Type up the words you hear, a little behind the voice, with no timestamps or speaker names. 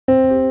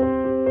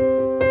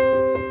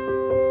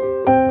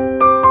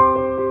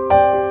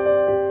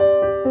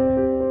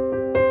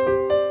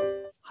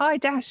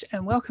Dash,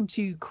 and welcome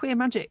to Queer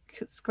Magic.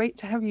 It's great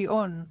to have you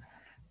on.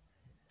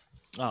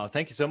 Oh,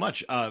 thank you so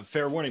much.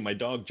 Fair warning, my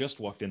dog just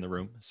walked in the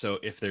room, so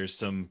if there's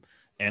some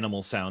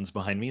animal sounds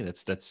behind me,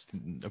 that's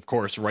of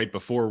course right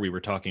before we were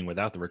talking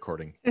without the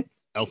recording.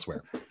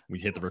 Elsewhere, we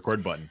hit the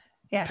record button.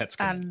 Yes, Pets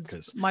and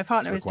my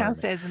partner is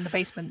downstairs in the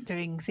basement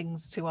doing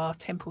things to our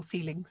temple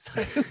ceiling,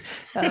 so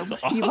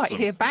Awesome. You might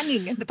hear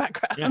banging in the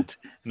background.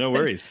 Yeah. No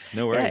worries.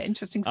 Yeah,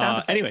 interesting sound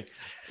effects. Anyway,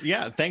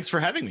 yeah, thanks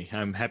for having me.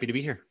 I'm happy to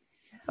be here.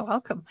 You're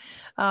welcome.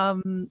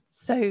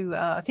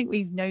 I think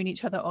we've known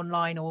each other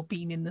online or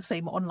been in the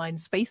same online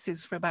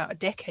spaces for about a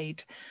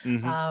decade.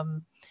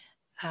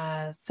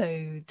 Mm-hmm.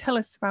 So tell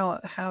us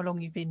about how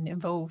long you've been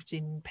involved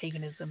in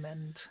paganism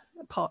and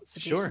parts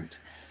adjacent.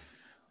 Sure.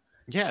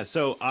 Yeah,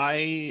 so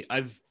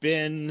I've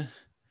been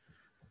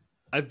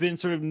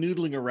sort of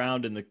noodling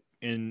around in the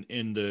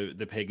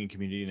pagan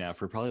community now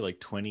for probably like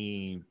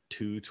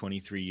 22,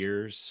 23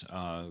 years.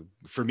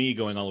 For me,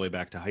 going all the way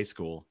back to high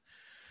school.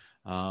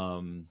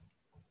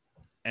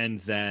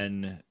 And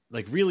then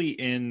like really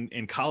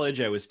in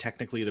college, I was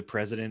technically the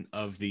president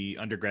of the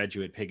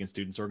undergraduate pagan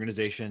students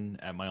organization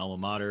at my alma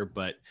mater,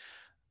 but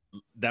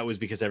that was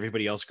because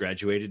everybody else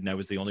graduated and I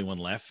was the only one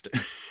left.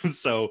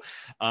 So,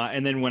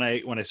 and then when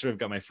I sort of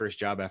got my first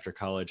job after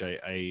college,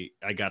 I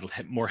got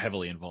more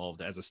heavily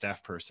involved as a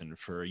staff person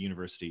for the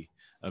University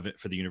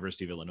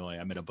of Illinois.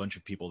 I met a bunch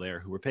of people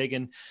there who were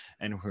pagan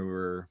and who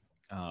were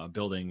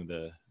building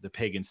the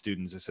Pagan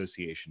Students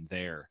Association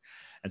there.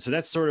 And so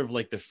that's sort of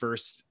like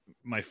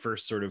my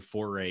first sort of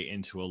foray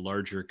into a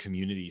larger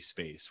community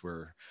space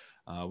where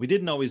we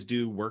didn't always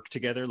do work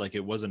together. Like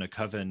it wasn't a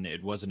coven,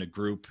 it wasn't a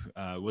group,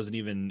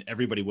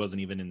 everybody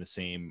wasn't even in the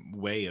same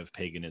way of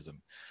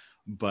paganism,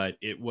 but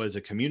it was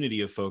a community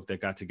of folk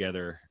that got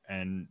together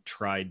and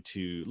tried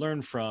to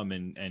learn from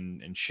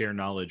and share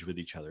knowledge with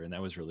each other. And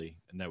that was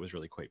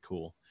really quite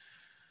cool.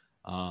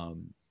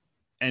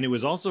 And it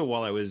was also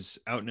while I was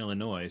out in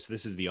Illinois, so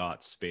this is the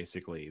aughts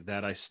basically,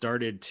 that I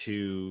started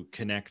to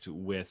connect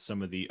with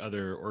some of the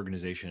other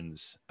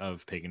organizations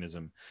of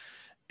paganism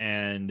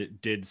and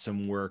did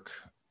some work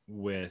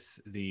with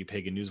the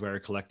Pagan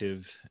Newswire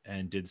Collective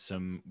and did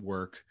some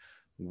work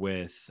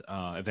with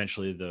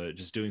eventually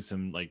just doing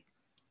some like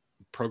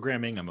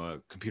programming. I'm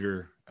a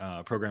computer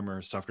programmer,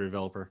 software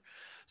developer.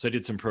 So I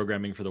did some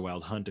programming for the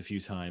Wild Hunt a few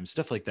times,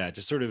 stuff like that,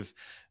 just sort of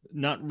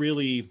not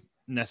really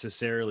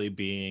necessarily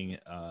being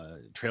a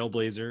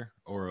trailblazer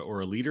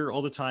or a leader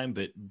all the time,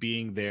 but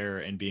being there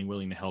and being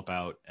willing to help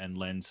out and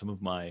lend some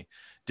of my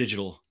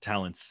digital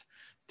talents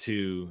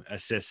to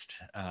assist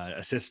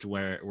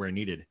where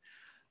needed.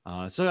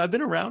 So I've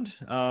been around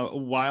a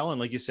while, and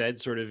like you said,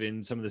 sort of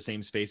in some of the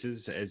same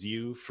spaces as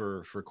you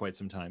for quite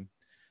some time,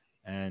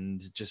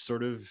 and just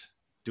sort of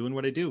doing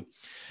what I do.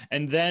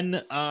 And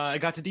then I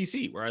got to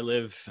DC, where I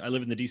live. I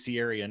live in the DC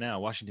area now,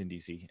 Washington,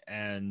 DC.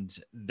 And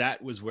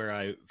that was where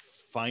I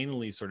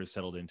finally sort of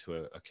settled into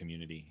a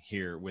community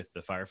here with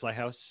the Firefly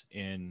House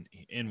in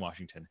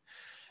Washington.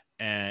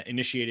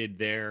 Initiated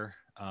there.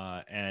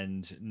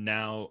 And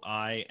now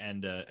I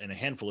and a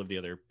handful of the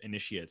other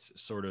initiates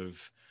sort of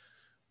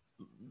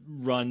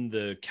run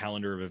the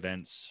calendar of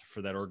events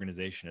for that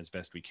organization as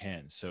best we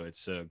can. So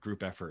it's a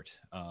group effort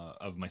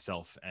of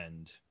myself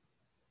and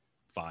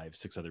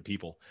 5-6 other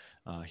people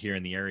here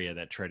in the area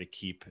that try to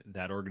keep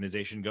that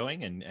organization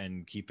going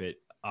and keep it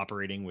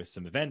operating with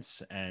some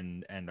events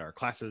and our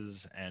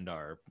classes and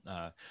our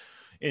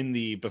in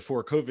the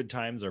before COVID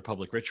times, our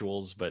public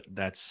rituals, but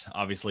that's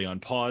obviously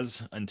on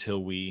pause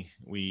until we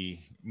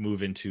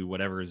move into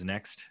whatever is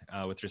next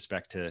with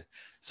respect to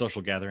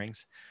social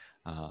gatherings.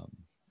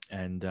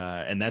 And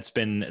that's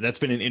been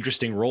an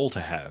interesting role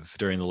to have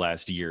during the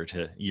last year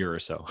or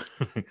so.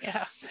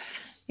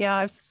 Yeah,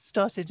 I've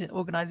started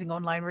organizing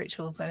online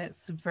rituals, and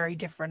it's a very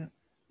different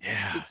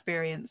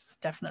experience,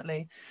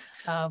 definitely.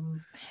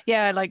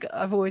 Like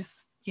I've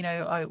always,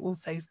 I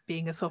also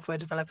being a software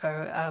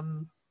developer,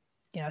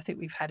 I think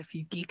we've had a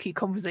few geeky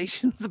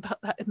conversations about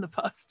that in the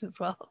past as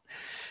well.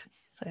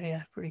 So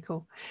yeah, pretty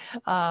cool.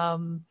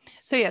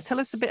 Tell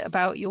us a bit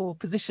about your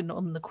position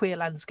on the queer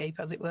landscape,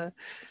 as it were.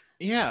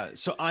 Yeah,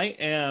 so I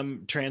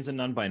am trans and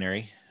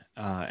non-binary.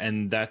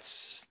 And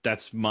that's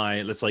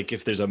like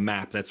if there's a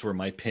map, that's where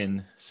my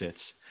pin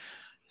sits.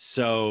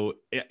 So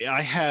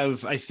I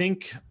have, I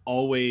think,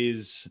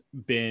 always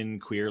been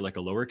queer, like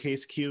a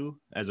lowercase q,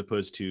 as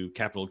opposed to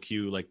capital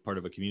Q, like part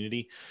of a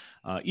community.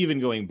 Even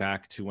going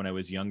back to when I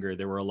was younger,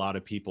 there were a lot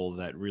of people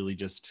that really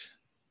just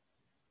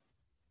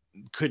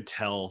could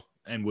tell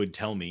and would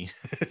tell me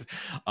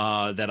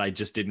that I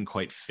just didn't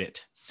quite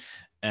fit.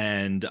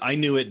 And I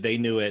knew it, they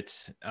knew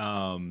it.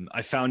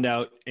 I found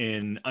out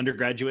in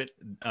undergraduate,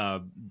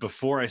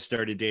 before I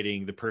started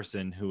dating the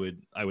person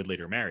I would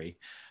later marry,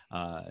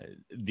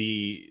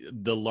 the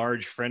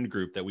large friend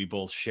group that we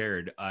both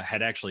shared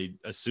had actually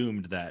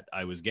assumed that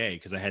I was gay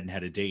because I hadn't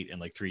had a date in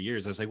like 3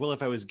 years. I was like, well,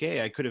 if I was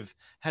gay, I could have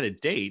had a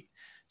date,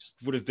 just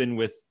would have been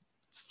with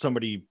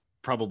somebody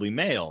probably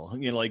male,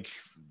 like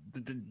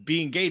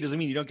being gay doesn't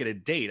mean you don't get a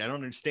date. I don't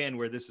understand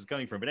where this is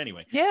coming from, but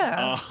anyway.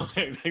 Yeah.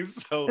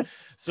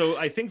 So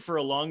I think for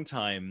a long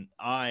time,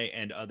 I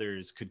and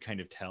others could kind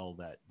of tell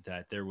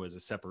that there was a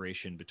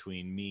separation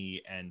between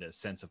me and a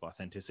sense of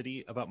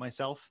authenticity about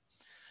myself.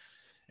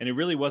 And it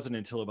really wasn't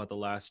until about the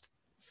last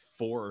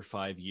 4 or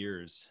 5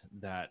 years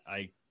that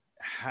I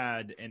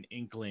had an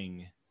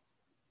inkling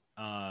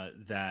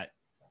that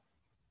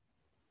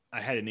I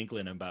had an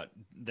inkling about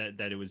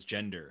that it was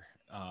gender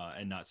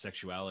and not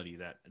sexuality,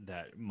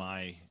 that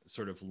my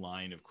sort of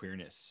line of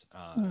queerness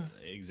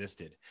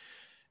existed.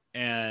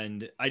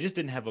 And I just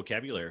didn't have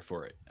vocabulary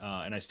for it.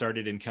 And I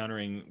started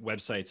encountering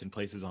websites and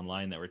places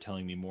online that were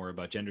telling me more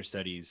about gender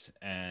studies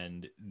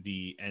and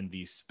the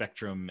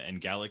spectrum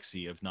and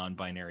galaxy of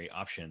non-binary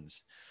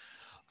options.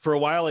 For a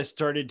while, I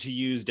started to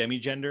use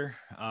demigender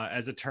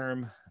as a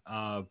term,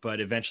 but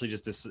eventually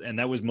and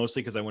that was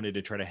mostly because I wanted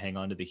to try to hang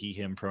on to the he,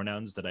 him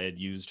pronouns that I had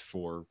used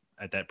for,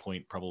 at that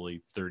point,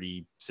 probably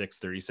 36,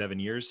 37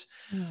 years.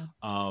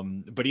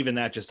 But even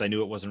that, I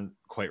knew it wasn't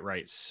quite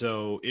right.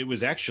 So it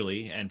was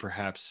actually, and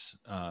perhaps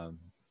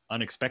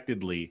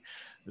unexpectedly,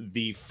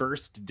 the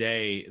first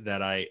day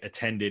that I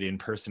attended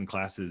in-person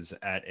classes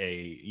at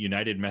a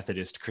United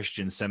Methodist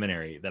Christian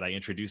seminary that I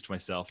introduced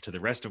myself to the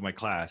rest of my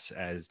class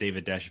as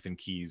David Dashifen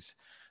Kees,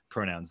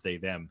 pronouns they,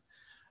 them.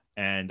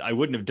 And I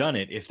wouldn't have done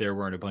it if there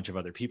weren't a bunch of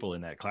other people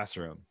in that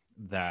classroom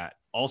that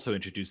also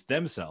introduced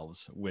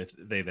themselves with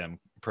they, them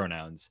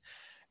pronouns.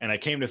 And I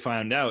came to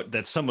find out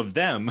that some of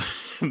them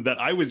that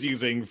I was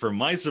using for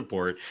my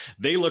support,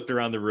 they looked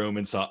around the room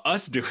and saw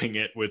us doing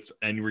it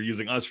and were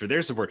using us for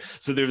their support.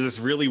 So there was this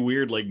really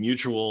weird, like,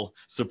 mutual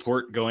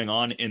support going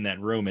on in that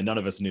room. And none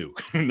of us knew.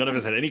 None of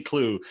us had any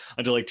clue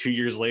until like 2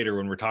 years later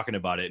when we're talking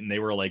about it. And they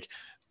were like,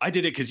 I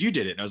did it because you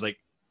did it. And I was like,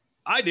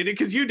 I did it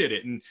because you did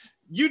it. And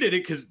you did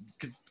it because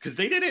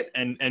they did it.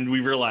 And we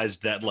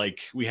realized that,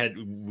 like,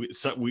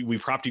 we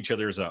propped each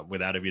other's up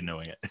without even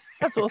knowing it.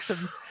 That's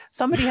awesome.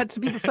 Somebody had to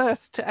be the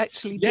first to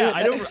actually do it.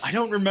 I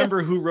don't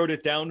remember who wrote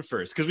it down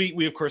first, because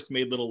we of course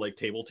made little, like,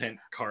 table tent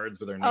cards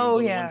with our names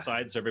on one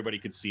side so everybody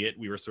could see it.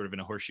 We were sort of in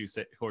a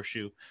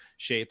horseshoe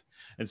shape.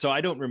 And so I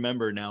don't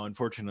remember now,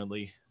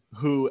 unfortunately,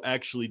 who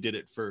actually did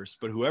it first,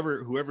 but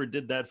whoever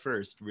did that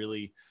first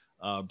really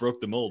broke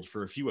the mold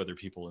for a few other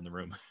people in the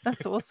room.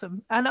 That's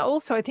awesome. And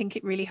also, I think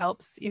it really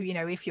helps,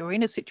 if you're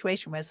in a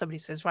situation where somebody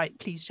says, right,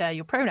 please share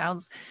your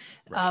pronouns,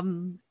 right,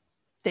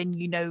 then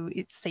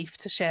it's safe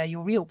to share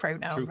your real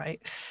pronoun. True.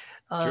 Right?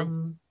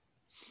 True.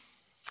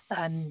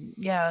 And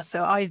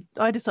so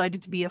I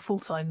decided to be a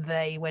full-time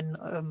they when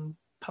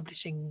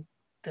publishing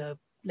the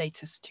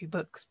latest 2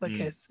 books,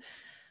 because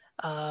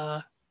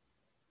I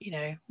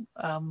mean,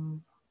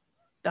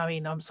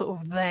 I'm sort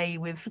of they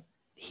with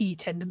he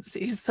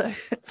tendencies, so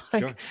it's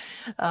like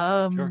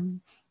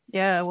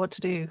what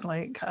to do.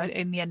 Like,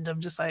 in the end, I'm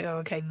just like, oh,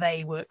 okay,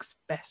 they works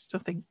best, I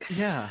think.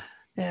 Yeah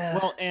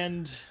Well,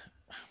 and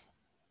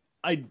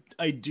I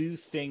do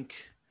think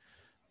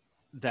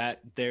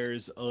that there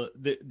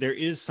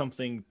is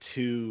something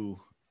to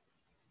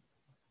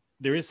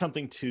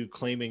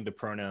claiming the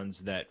pronouns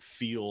that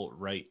feel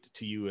right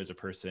to you as a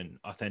person,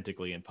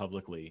 authentically and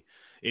publicly.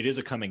 It is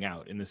a coming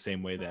out, in the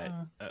same way that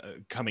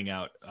coming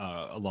out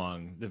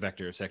along the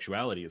vector of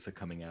sexuality is a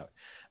coming out.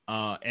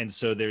 And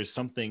so there's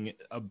something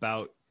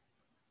about,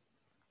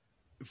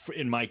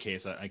 in my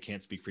case, I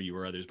can't speak for you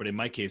or others, but in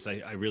my case,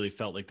 I really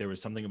felt like there was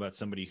something about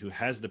somebody who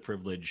has the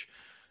privilege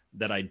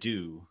that I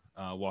do,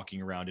 walking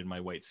around in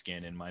my white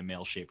skin and my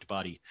male-shaped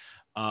body,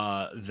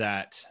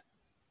 that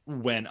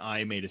when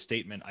I made a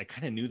statement, I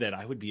kind of knew that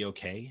I would be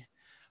okay,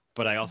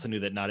 but I also knew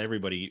that not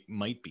everybody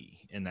might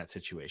be in that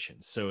situation.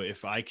 So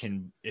if I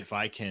can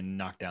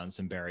knock down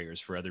some barriers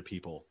for other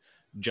people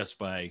just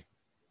by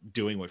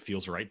doing what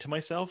feels right to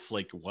myself,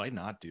 like, why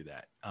not do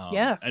that?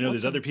 I know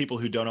there's other people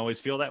who don't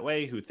always feel that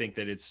way, who think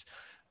that it's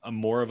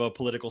more of a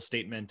political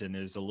statement,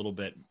 and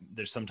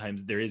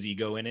sometimes there is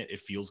ego in it.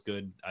 It feels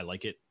good. I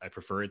like it. I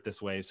prefer it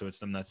this way. So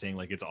I'm not saying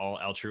like it's all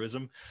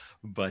altruism,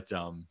 but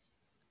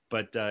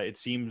it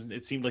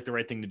seemed like the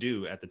right thing to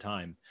do at the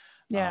time.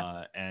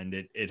 And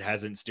it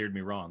hasn't steered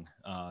me wrong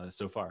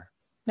so far.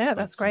 Yeah,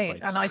 that's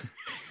great. And I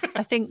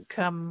think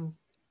I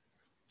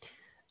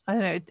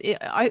don't know,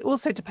 it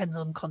also depends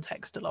on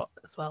context a lot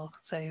as well,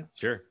 so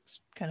sure, it's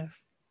kind of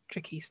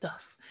tricky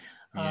stuff.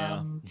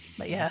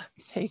 But here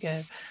you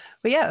go.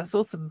 But that's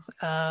awesome.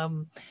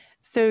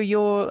 So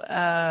you're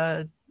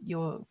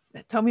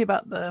tell me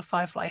about the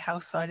Firefly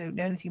House. I don't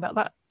know anything about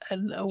that.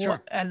 And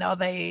sure. And are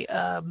they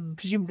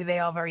presumably they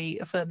are very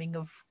affirming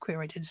of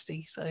queer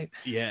identity? So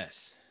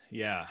yes.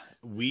 Yeah,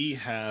 we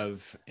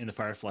have in the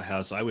Firefly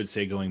House, I would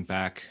say, going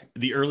back,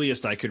 the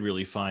earliest I could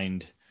really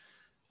find,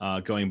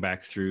 going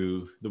back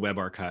through the web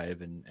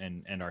archive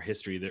and our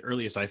history, the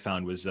earliest I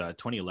found was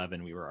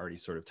 2011. We were already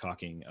sort of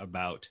talking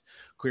about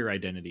queer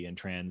identity and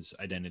trans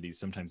identities,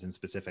 sometimes in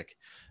specific,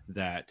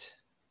 that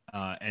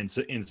and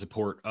so in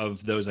support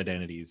of those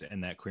identities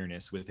and that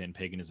queerness within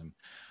paganism.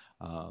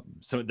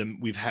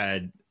 We've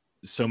had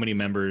so many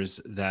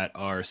members that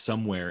are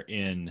somewhere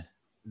in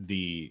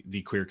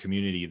the queer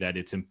community that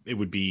it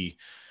would be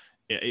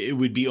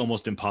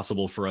almost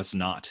impossible for us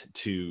not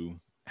to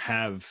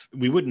have.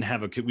 We wouldn't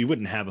have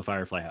a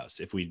Firefly House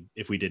if we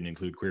didn't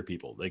include queer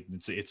people. Like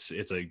it's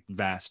a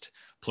vast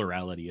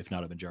plurality, if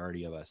not a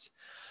majority of us.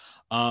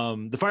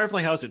 The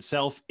Firefly House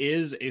itself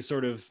is a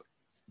sort of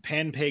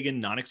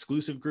pan-pagan,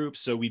 non-exclusive group,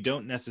 so we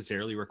don't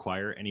necessarily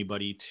require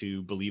anybody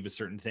to believe a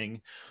certain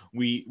thing.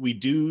 We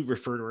do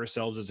refer to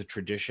ourselves as a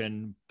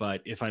tradition,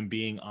 but if I'm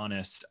being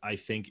honest, I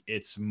think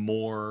it's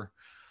more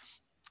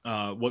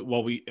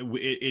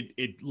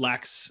it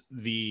lacks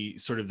the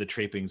sort of the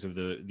trappings of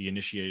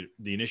the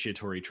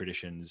initiatory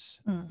traditions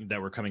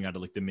that were coming out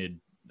of like the mid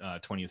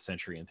 20th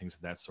century and things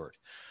of that sort.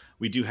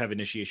 We do have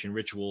initiation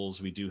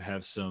rituals. We do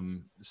have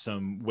some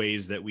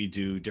ways that we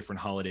do different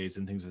holidays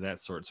and things of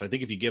that sort. So I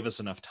think if you give us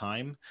enough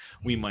time,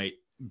 we might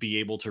be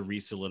able to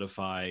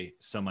re-solidify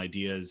some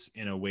ideas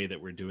in a way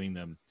that we're doing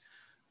them.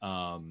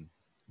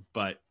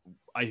 But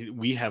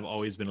we have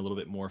always been a little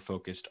bit more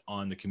focused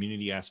on the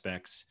community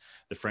aspects,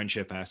 the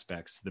friendship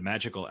aspects, the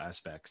magical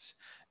aspects,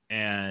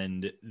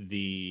 and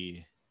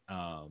the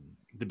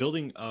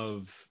building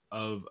of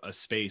a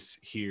space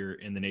here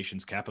in the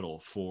nation's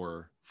capital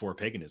for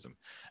paganism.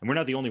 And we're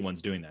not the only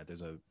ones doing that.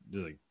 There's a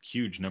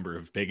huge number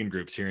of pagan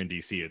groups here in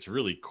DC. It's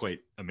really quite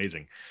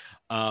amazing.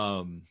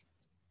 So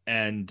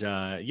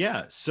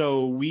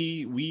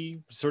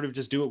we sort of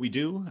just do what we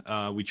do.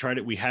 We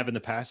have in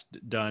the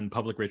past done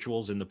public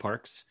rituals in the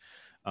parks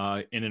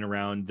in and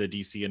around the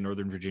DC and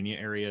Northern Virginia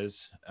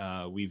areas.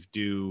 We've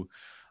do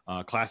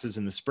classes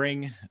in the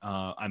spring.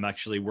 I'm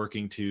actually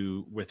working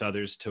with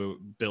others to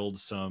build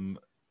some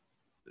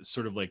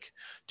sort of like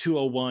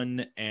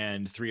 201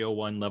 and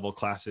 301 level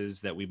classes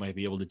that we might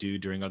be able to do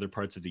during other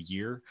parts of the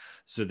year,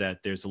 so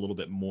that there's a little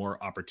bit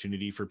more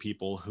opportunity for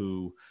people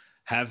who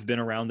have been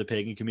around the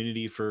pagan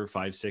community for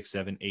 5, 6,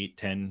 7, 8,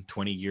 10,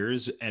 20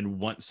 years and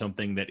want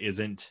something that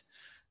isn't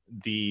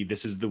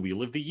this is the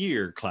Wheel of the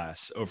Year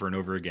class over and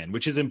over again,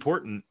 which is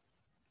important,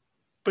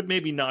 but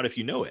maybe not if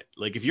you know it.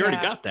 Like if you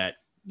already got that,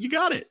 you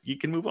got it, you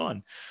can move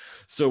on.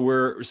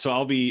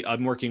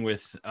 I'm working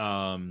with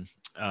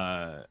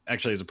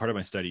actually as a part of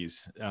my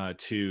studies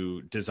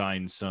to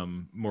design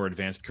some more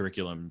advanced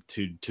curriculum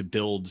to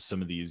build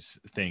some of these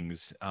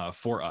things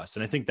for us.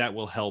 And I think that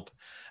will help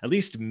at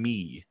least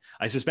me.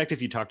 I suspect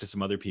if you talk to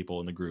some other people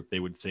in the group, they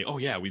would say, oh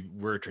yeah,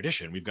 we're a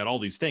tradition, we've got all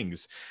these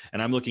things.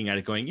 And I'm looking at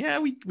it going, yeah,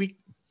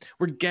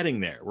 we're getting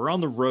there, we're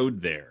on the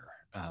road there.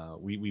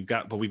 We've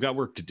got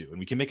work to do, and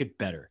we can make it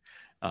better.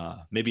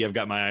 Maybe I've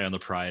got my eye on the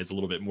prize a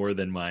little bit more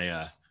than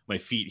my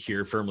feet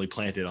here firmly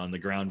planted on the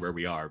ground where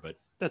we are, but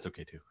that's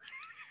okay too.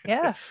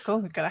 Yeah, it's cool.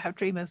 We've got to have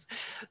dreamers.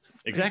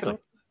 Exactly.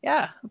 Cool.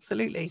 Yeah,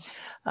 absolutely.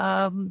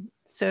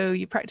 So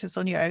you practice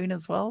on your own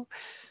as well?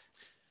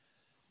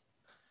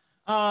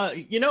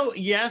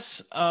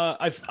 Yes.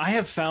 I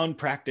have found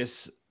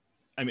practice.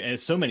 I mean,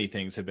 so many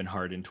things have been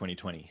hard in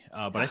 2020,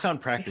 but I found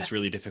practice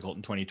really difficult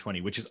in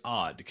 2020, which is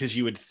odd because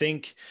you would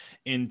think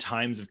in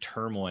times of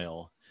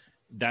turmoil,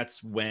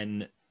 that's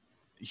when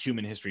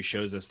human history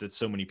shows us that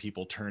so many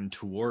people turn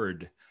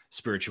toward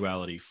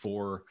spirituality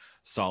for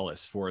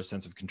solace, for a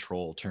sense of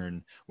control,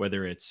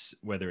 whether it's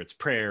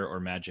prayer or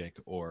magic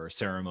or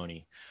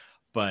ceremony.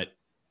 But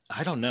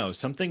I don't know,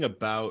 something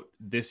about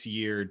this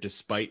year,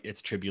 despite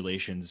its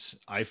tribulations,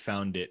 I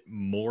found it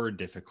more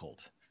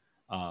difficult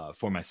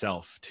for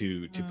myself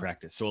to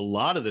practice. So a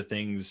lot of the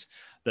things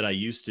that I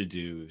used to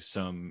do,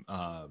 some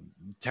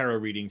tarot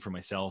reading for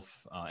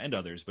myself and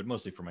others, but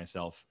mostly for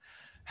myself,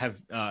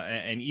 have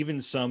and even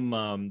some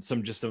of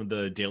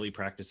the daily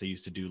practice I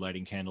used to do,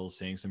 lighting candles,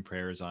 saying some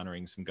prayers,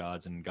 honoring some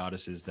gods and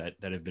goddesses that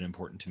have been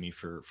important to me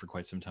for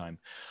quite some time.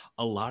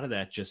 A lot of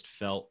that just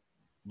felt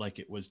like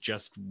it was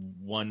just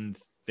one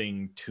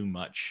thing too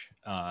much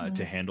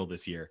to handle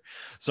this year.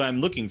 So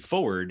I'm looking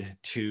forward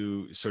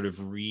to sort of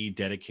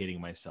rededicating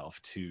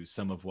myself to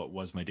some of what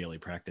was my daily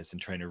practice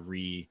and trying to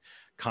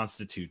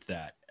reconstitute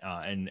that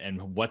and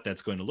what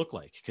that's going to look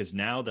like. Because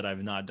now that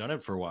I've not done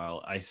it for a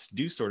while, I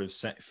do sort of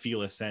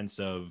feel a sense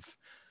of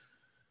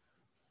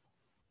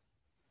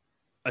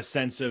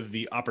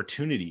the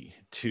opportunity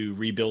to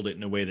rebuild it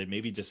in a way that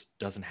maybe just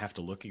doesn't have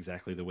to look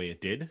exactly the way it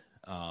did.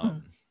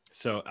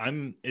 So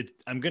I'm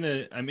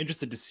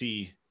interested to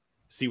see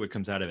what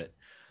comes out of it.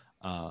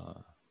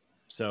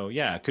 So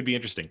yeah, it could be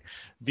interesting.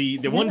 The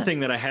one thing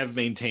that I have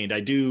maintained,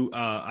 I do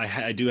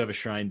have a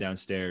shrine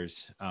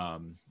downstairs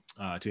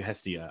to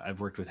Hestia. I've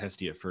worked with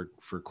Hestia for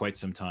quite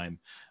some time.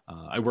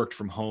 I worked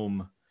from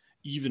home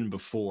even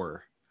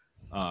before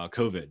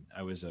COVID.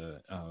 I was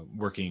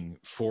working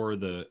for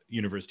the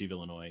University of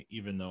Illinois,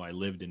 even though I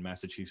lived in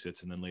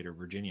Massachusetts and then later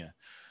Virginia.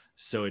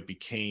 So it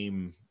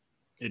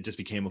just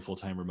became a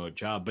full-time remote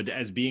job. But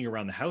as being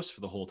around the house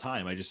for the whole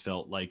time, I just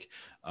felt like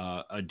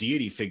a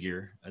deity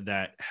figure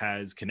that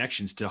has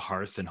connections to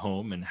hearth and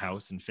home and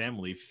house and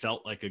family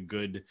felt like a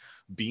good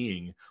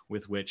being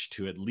with which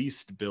to at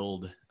least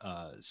build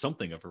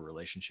something of a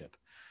relationship.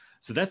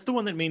 So that's the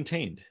one that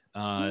maintained.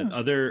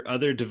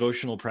 Other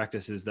devotional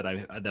practices that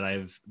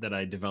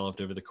I developed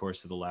over the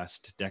course of the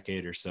last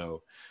decade or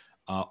so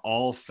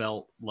all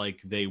felt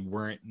like they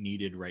weren't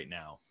needed right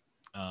now.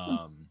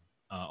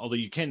 Although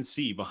you can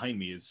see behind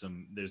me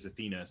there's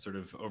Athena sort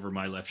of over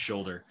my left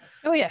shoulder.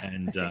 Oh yeah,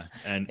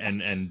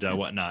 and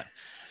whatnot.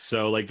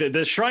 So like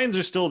the shrines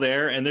are still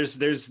there, and there's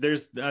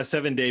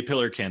 7-day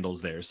pillar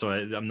candles there. So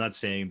I'm not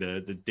saying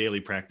the daily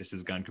practice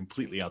has gone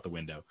completely out the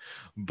window,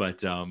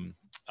 but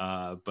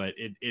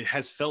it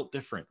has felt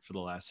different for the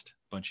last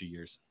bunch of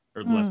years,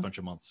 or the last bunch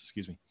of months,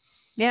 excuse me.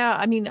 Yeah,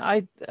 I mean,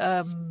 I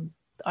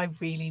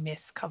really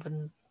miss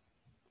coven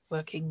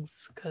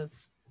workings,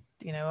 because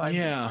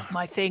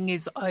my thing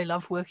is I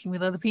love working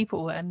with other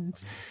people, and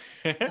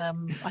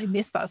I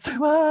miss that so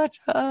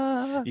much.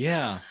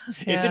 Yeah,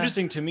 it's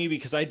interesting to me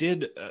because I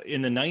did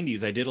in the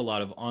 90s, I did a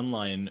lot of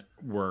online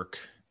work,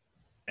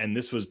 and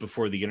this was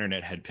before the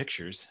internet had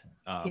pictures,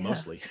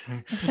 mostly.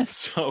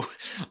 So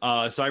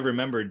I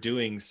remember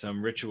doing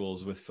some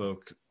rituals with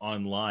folk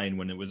online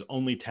when it was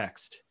only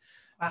text.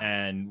 Wow.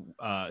 And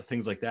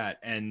things like that.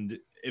 And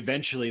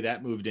eventually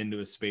that moved into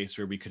a space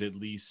where we could at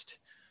least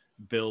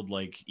build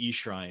like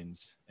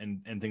e-shrines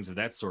and things of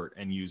that sort,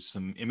 and use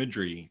some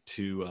imagery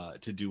to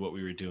do what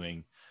we were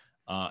doing.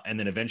 And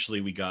then eventually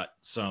we got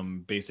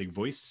some basic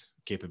voice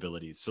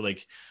capabilities. So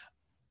like,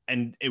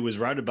 and it was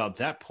right about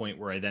that point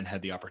where I then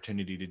had the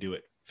opportunity to do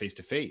it face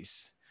to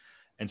face.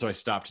 And so I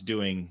stopped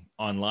doing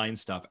online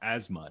stuff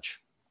as much.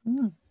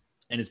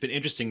 And it's been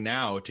interesting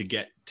now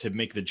to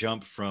make the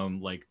jump from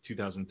like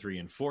 2003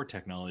 and 4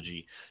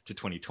 technology to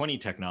 2020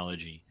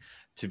 technology,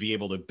 to be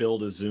able to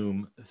build a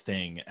Zoom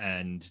thing,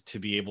 and to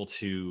be able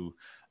to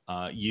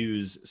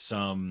use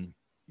some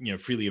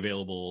freely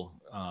available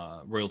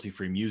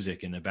royalty-free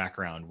music in the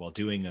background while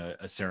doing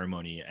a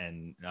ceremony,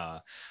 and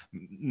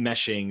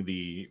meshing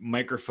the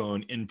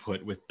microphone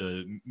input with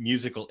the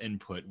musical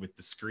input with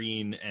the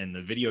screen and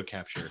the video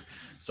capture.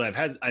 So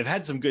I've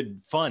had some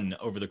good fun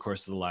over the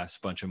course of the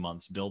last bunch of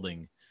months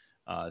building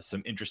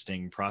some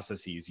interesting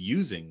processes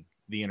using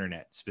the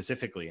internet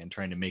specifically, and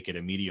trying to make it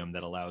a medium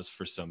that allows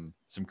for some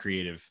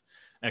creative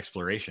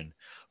exploration.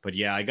 But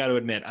yeah, I got to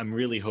admit, I'm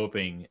really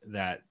hoping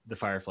that the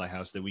Firefly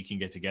House, that we can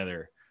get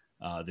together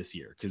this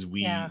year, because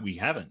we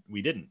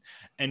didn't.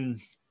 And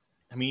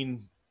I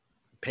mean,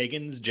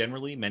 pagans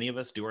generally, many of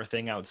us do our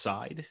thing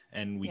outside,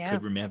 and we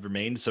could have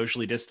remained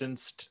socially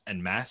distanced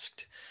and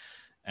masked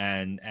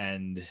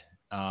and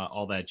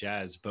all that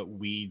jazz. But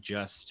we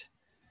just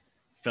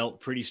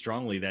felt pretty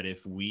strongly that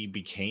if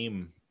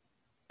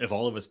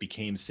all of us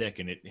became sick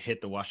and it hit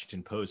the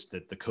Washington Post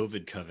that the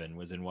COVID coven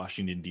was in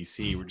Washington,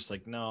 D.C., we're just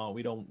like, no,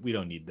 we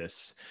don't need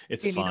this.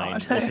 It's really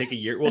fine. We'll take a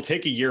year. We'll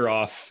take a year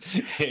off.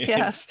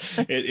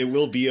 It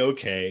will be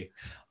okay.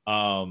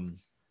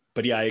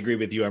 But yeah, I agree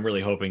with you. I'm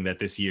really hoping that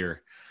this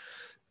year,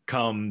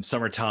 come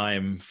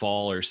summertime,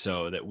 fall or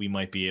so, that we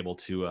might be able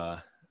to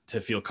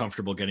feel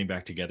comfortable getting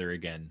back together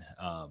again.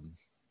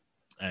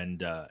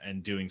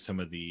 And doing some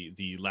of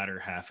the latter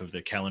half of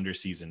the calendar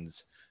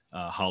season's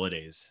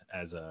holidays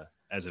as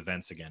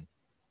events again.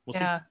 We'll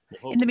see.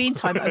 In the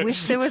meantime, I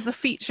wish there was a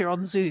feature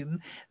on Zoom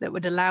that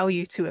would allow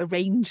you to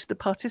arrange the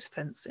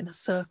participants in a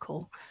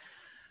circle.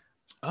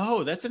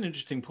 Oh, that's an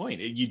interesting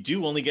point. You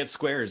do only get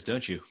squares,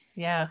 don't you?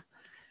 Yeah.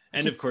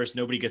 And of course,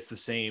 nobody gets the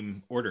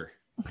same order.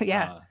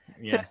 So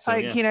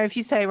if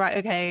you say, right,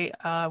 okay,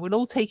 we'll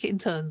all take it in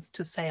turns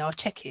to say our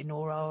check-in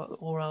or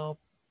our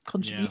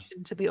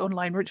contribution to the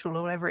online ritual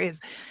or whatever it is,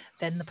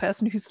 then the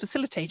person who's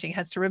facilitating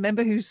has to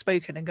remember who's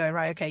spoken and go,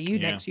 right, okay, you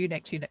next. It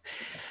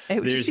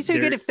would just be so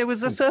good if there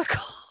was a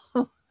circle.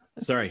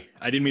 Sorry,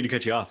 I didn't mean to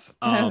cut you off.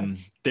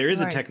 There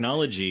is a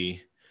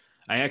technology.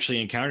 I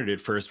actually encountered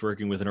it first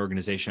working with an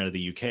organization out of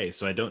the UK.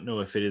 So I don't know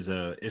if it's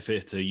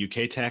a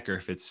UK tech or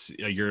if it's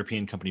a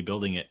European company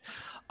building it.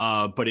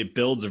 But it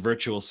builds a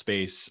virtual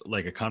space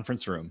like a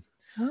conference room.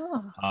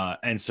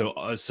 And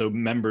so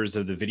members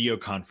of the video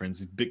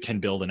conference can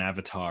build an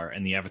avatar,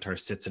 and the avatar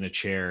sits in a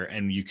chair,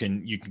 and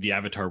the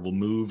avatar will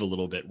move a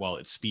little bit while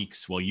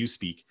you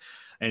speak.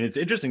 And it's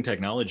interesting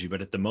technology,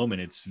 but at the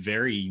moment it's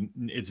very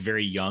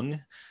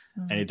young,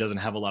 and it doesn't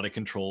have a lot of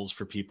controls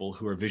for people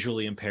who are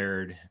visually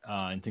impaired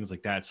and things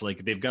like that. So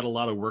like they've got a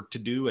lot of work to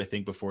do, I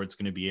think, before it's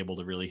going to be able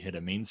to really hit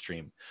a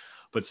mainstream.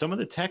 But some of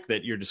the tech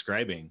that you're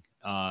describing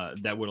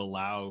that would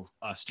allow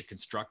us to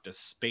construct a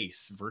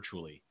space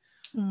virtually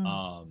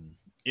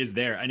is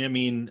there. And I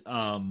mean,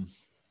 I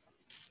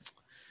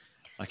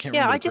can't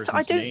remember I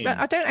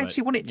don't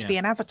actually want it to be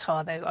an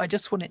avatar though. I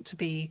just want it to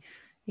be,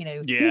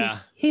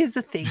 here's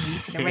the thing, you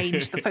can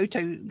arrange the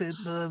photo,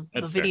 the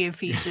video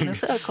feeds in a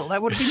circle.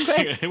 That would have been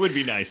great. It would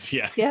be nice.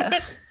 Yeah.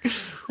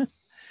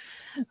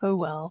 Oh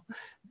well,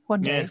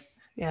 one day.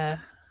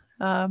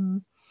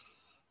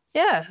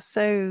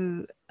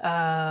 So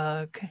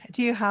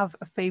do you have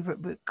a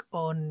favorite book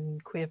on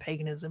queer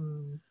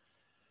paganism,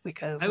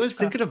 Wicca? I was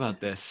thinking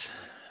about this.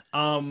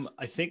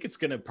 I think it's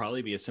going to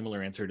probably be a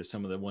similar answer to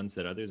some of the ones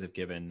that others have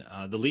given.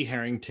 The Lee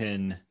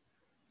Harrington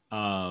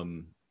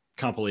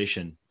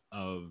compilation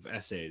of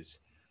essays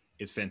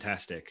is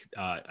fantastic.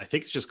 I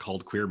think it's just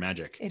called Queer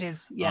Magic. It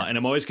is, yeah. And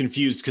I'm always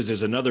confused because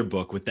there's another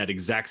book with that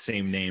exact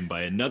same name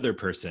by another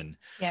person.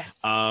 Yes.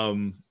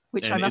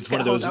 which and I must it's one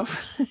get of hold those.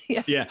 of.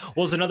 Yeah. Yeah.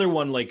 Well, it's another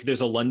one, like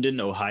there's a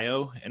London,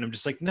 Ohio, and I'm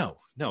just like, no,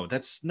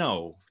 that's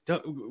no.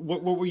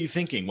 What were you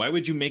thinking? Why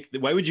would you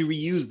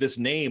reuse this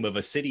name of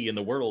a city in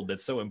the world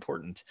that's so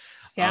important?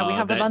 Yeah, we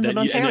have a London,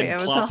 And then Ontario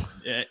as well.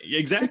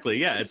 Exactly.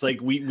 Yeah. It's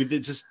like we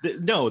just,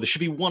 no, there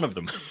should be one of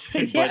them,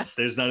 Yeah. but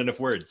there's not enough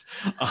words.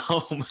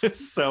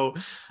 So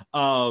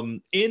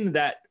in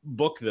that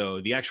book,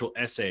 though, the actual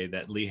essay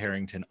that Lee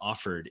Harrington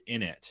offered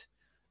in it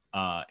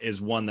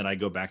is one that I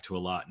go back to a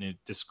lot, and it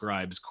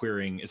describes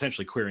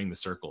essentially queering the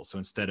circle. So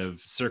instead of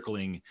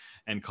circling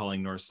and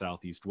calling north,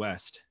 south, east,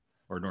 west,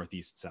 or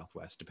northeast,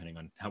 southwest, depending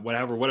on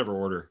whatever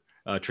order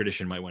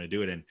tradition might want to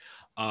do it in,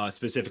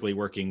 specifically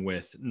working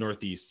with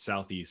northeast,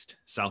 southeast,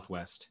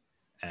 southwest,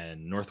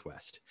 and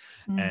northwest,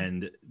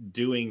 and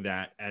doing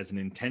that as an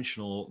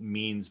intentional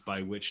means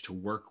by which to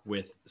work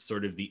with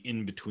sort of the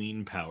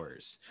in-between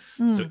powers.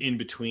 So in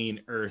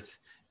between earth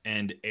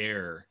and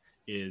air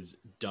is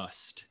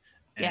dust.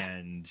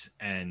 Yeah.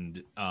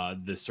 And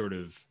the sort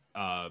of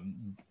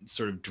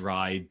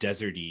dry,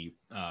 deserty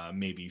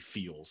maybe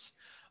feels,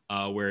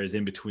 whereas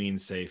in between,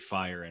 say,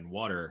 fire and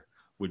water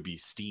would be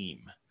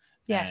steam.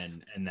 Yes.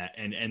 And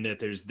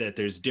that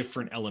there's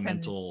different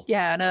elemental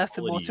and earth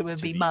and water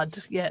would be mud.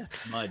 Yeah.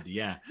 Mud.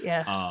 Yeah.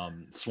 Yeah.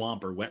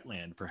 Swamp or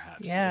wetland,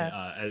 perhaps.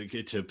 Yeah.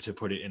 To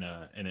put it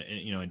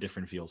in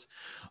different feels.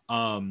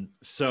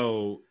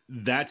 So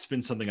that's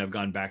been something I've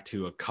gone back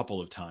to a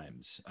couple of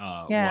times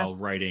while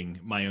writing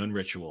my own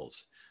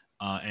rituals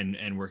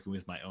and working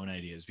with my own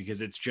ideas,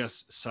 because it's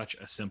just such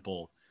a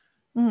simple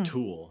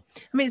tool.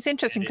 I mean, it's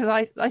interesting because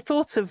I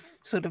thought of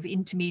sort of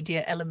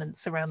intermediate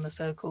elements around the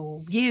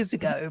circle years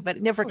ago, but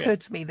it never occurred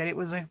to me that it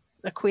was a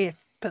queer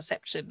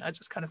perception. I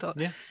just kind of thought,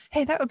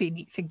 hey, that would be a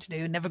neat thing to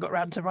do, and never got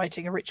around to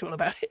writing a ritual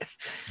about it.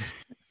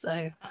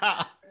 So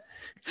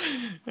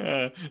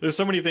there's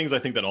so many things I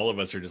think that all of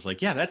us are just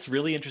like, yeah, that's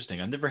really interesting.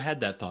 I've never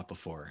had that thought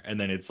before. And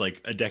then it's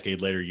like a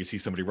decade later, you see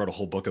somebody wrote a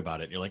whole book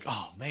about it, and you're like,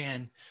 oh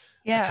man,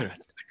 I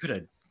could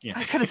have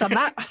I could have done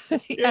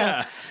that.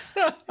 Yeah.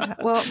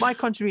 Well, my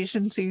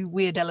contribution to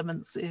weird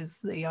elements is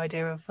the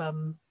idea of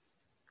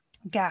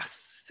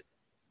gas,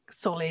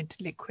 solid,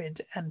 liquid,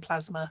 and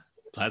plasma.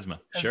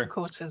 Sure.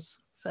 Quarters.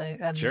 So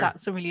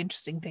that's a really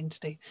interesting thing to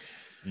do.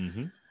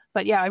 Mm-hmm.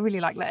 But yeah, I really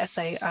like that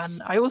essay,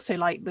 and I also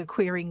like the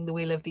queering the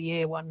Wheel of the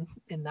Year one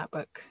in that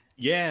book.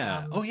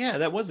 Yeah.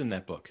 That was in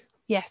that book.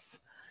 Yes,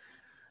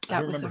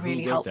 that was a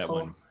really helpful.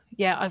 That one.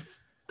 Yeah,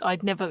 I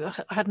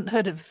hadn't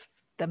heard of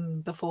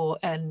them before,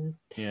 and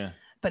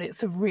but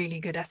it's a really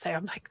good essay.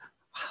 I'm like,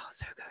 wow,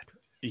 so good.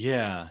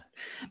 Yeah.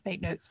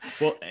 Make notes.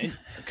 Well,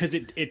 because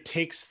it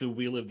takes the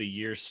Wheel of the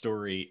Year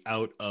story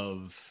out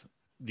of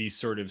the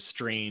sort of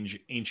strange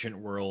ancient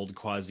world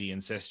quasi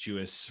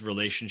incestuous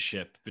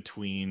relationship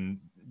between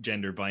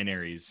gender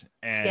binaries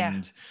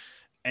and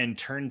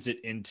turns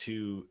it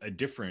into a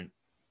different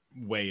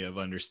way of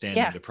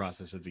understanding the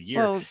process of the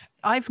year. Well,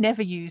 I've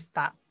never used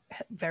that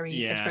very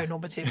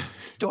heteronormative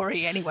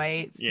story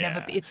anyway.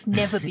 It's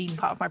never been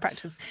part of my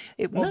practice.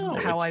 It wasn't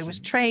how I was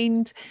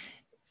trained.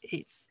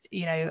 It's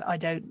I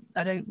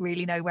don't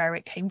really know where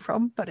it came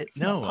from, but it's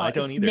not part, I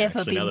don't either.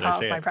 Never been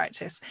part of my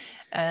practice.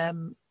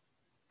 So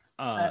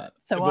I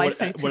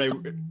focus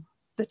on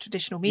the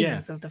traditional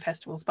meanings of the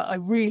festivals, but I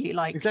really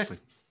liked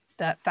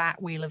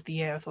that Wheel of the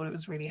Year. I thought it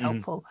was really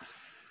helpful.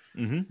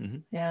 Mm-hmm, mm-hmm.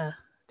 Yeah,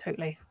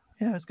 totally.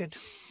 Yeah, it was good.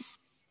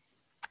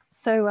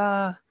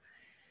 So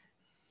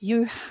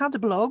you had a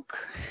blog,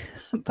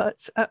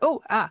 but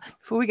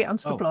before we get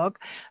onto the blog,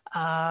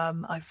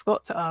 I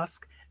forgot to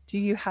ask, do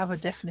you have a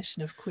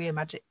definition of queer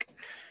magic?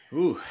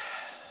 Ooh.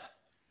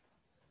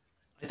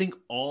 I think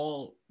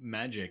all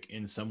magic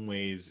in some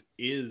ways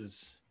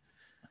is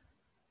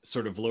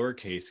sort of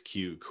lowercase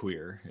q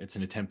queer. It's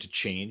an attempt to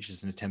change.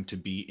 It's an attempt to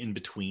be in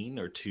between,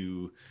 or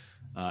to,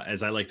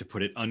 as I like to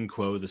put it,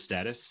 unquo the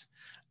status.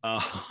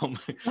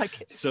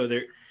 Like it. So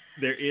there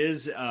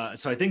is.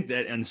 So I think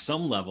that on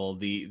some level,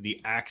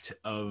 the act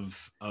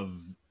of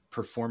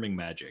performing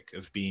magic,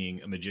 of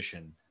being a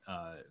magician,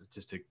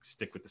 just to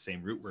stick with the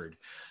same root word,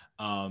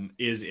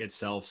 is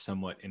itself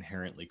somewhat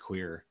inherently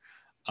queer.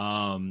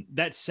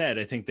 That said,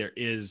 I think there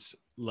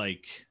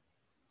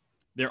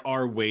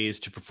are ways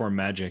to perform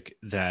magic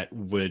that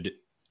would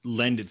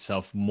lend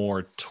itself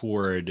more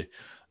toward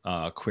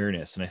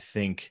queerness. And I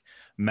think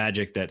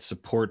magic that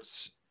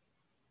supports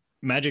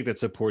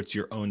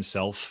your own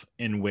self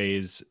in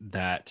ways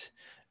that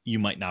you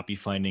might not be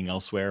finding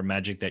elsewhere,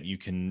 magic that you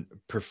can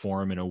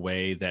perform in a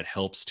way that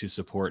helps to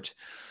support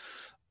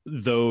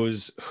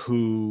those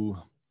who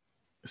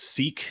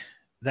seek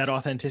that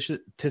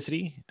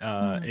authenticity,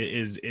 I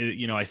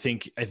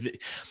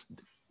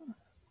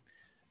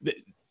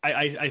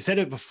said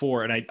it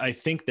before, and I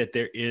think that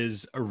there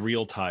is a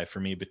real tie for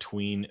me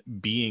between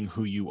being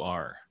who you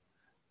are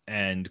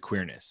and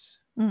queerness.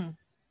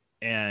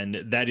 And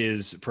that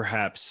is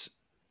perhaps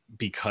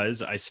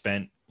because I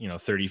spent,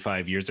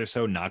 35 years or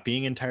so, not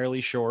being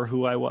entirely sure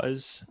who I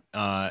was.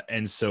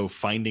 And so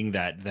finding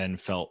that then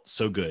felt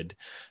so good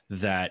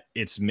that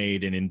it's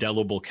made an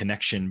indelible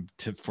connection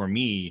for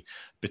me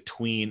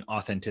between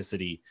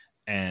authenticity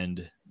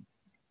and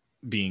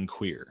being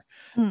queer.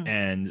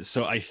 And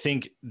so I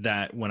think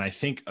that when I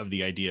think of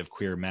the idea of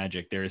queer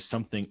magic, there is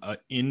something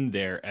in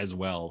there as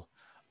well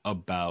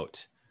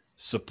about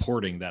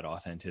supporting that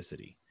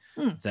authenticity,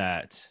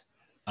 that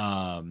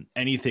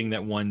anything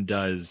that one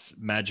does,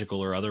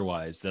 magical or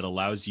otherwise, that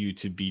allows you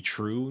to be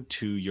true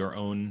to your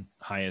own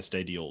highest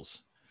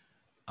ideals,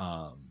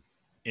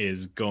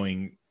 is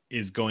going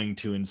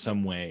to in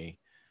some way,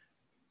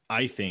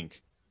 I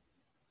think,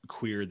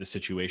 queer the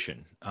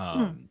situation,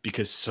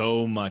 because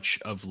so much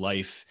of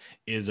life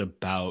is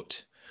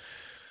about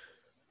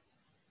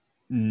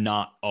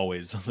not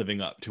always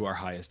living up to our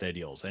highest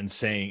ideals and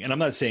saying, and I'm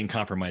not saying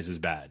compromise is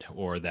bad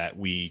or that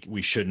we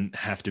shouldn't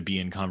have to be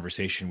in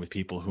conversation with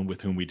people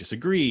with whom we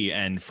disagree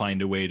and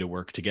find a way to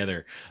work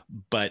together.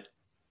 But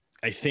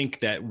I think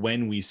that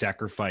when we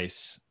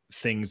sacrifice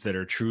things that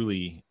are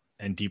truly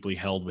and deeply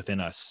held within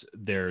us,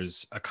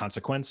 there's a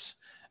consequence,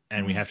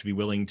 and we have to be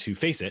willing to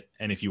face it.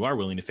 And if you are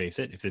willing to face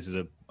it, if this is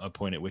a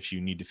point at which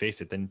you need to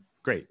face it, then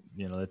great.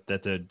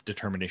 That's a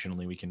determination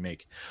only we can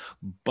make.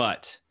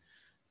 But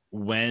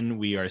when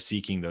we are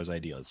seeking those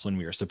ideals, when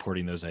we are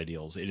supporting those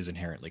ideals, it is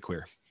inherently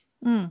queer.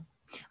 I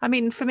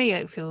mean, for me,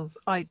 it feels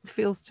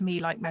to me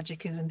like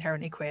magic is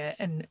inherently queer,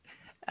 and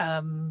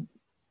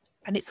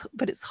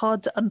it's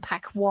hard to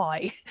unpack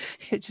why.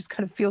 It just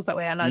kind of feels that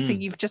way, and I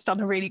think you've just done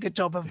a really good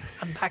job of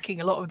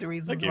unpacking a lot of the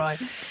reasons why.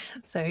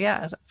 So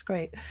yeah, that's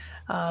great.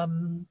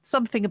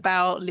 Something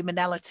about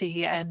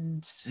liminality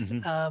and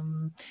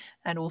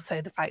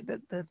also the fact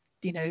that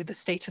the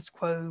status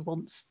quo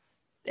wants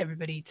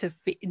everybody to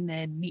fit in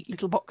their neat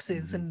little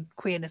boxes, and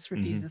queerness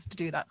refuses to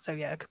do that. So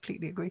yeah, I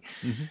completely agree.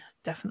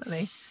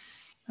 Definitely.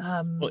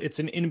 Well, it's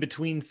an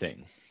in-between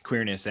thing,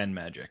 queerness and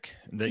magic,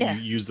 that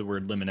you use the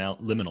word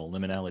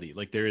liminality.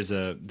 Like there's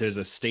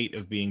a state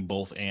of being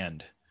both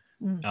and,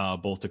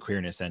 both to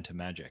queerness and to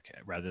magic,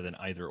 rather than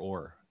either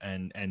or.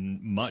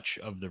 And much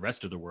of the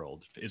rest of the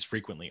world is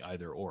frequently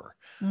either or.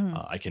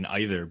 I can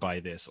either buy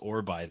this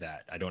or buy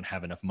that. I don't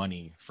have enough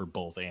money for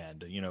both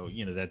and.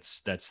 That's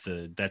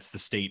the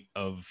state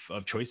of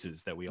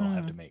choices that we all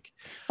have to make.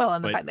 Well,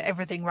 and the fact that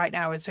everything right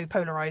now is so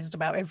polarized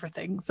about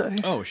everything. So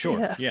oh,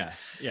 sure, yeah,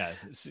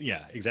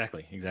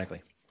 exactly.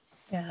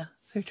 Yeah,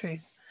 so true.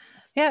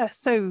 Yeah,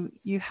 so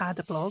you had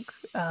a blog,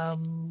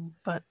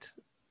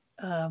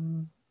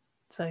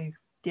 so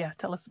yeah,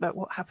 tell us about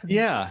what happened.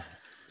 Yeah,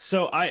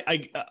 so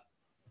I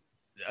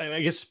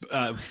guess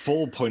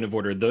full point of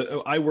order.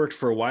 I worked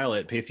for a while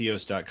at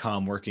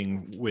pathos.com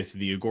working with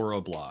the Agora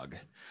blog.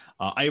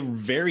 I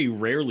very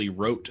rarely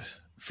wrote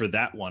for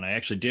that one. I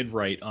actually did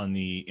write on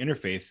the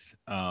Interfaith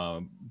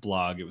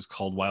blog. It was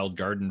called Wild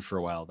Garden for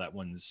a while. That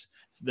one's,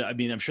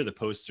 I'm sure the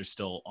posts are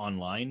still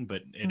online,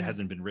 but it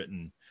hasn't been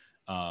written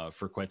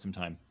for quite some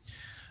time.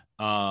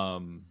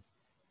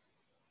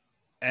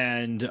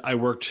 And I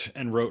worked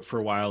and wrote for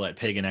a while at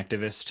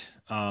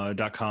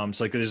paganactivist.com.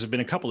 So there's been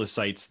a couple of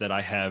sites that I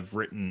have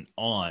written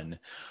on.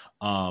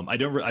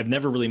 I've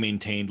never really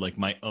maintained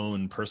my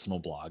own personal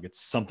blog. It's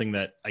something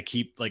that I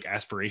keep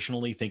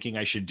aspirationally thinking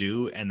I should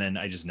do, and then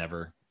I just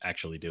never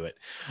actually do it.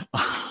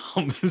 But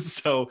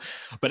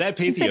at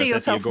Pathos, consider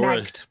yourself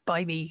nagged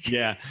by me.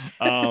 Yeah.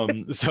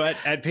 So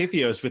at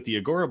Pathos with the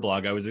Agora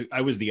blog, I was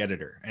the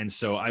editor, and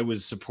so I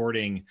was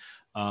supporting.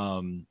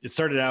 It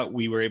started out,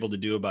 we were able to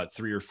do about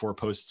 3 or 4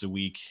 posts a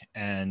week.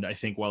 And I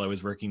think while I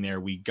was working there,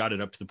 we got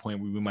it up to the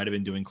point where we might've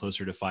been doing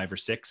closer to 5 or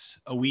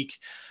 6 a week,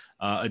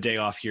 a day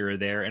off here or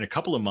there. In a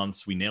couple of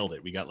months, we nailed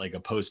it. We got a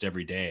post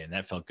every day, and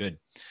that felt good.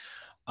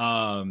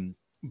 Man,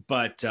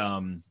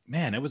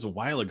 it was a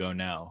while ago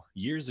now,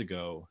 years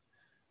ago,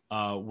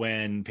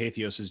 when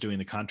Pathos was doing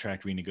the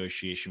contract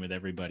renegotiation with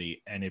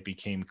everybody. And it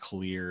became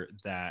clear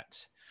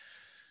that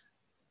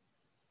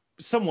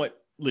somewhat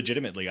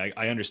legitimately,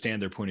 I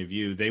understand their point of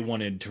view. They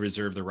wanted to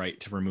reserve the right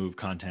to remove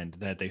content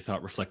that they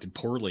thought reflected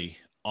poorly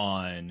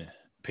on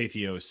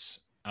Pathos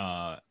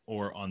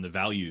or on the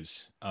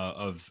values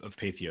of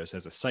Pathos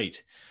as a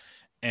site.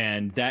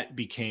 And that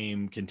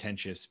became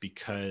contentious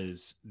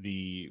because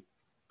the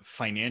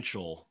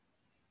financial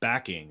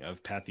backing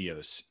of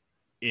Pathos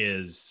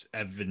is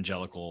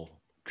evangelical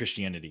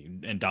Christianity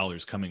and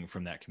dollars coming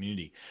from that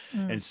community.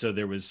 And so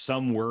there was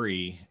some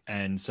worry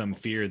and some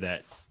fear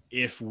that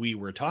if we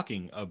were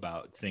talking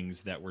about things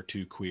that were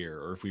too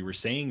queer, or if we were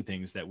saying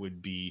things that would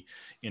be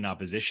in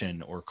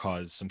opposition or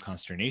cause some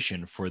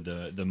consternation for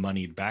the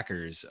moneyed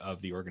backers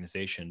of the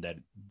organization,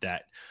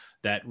 that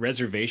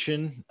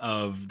reservation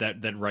of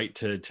that right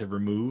to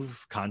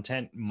remove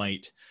content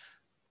might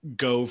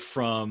go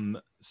from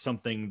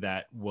something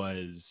that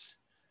was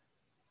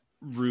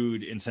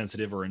rude,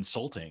 insensitive, or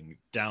insulting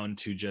down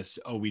to just,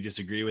 oh, we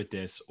disagree with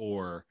this,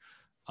 or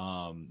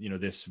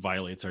this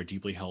violates our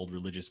deeply held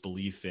religious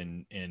belief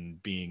in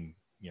being,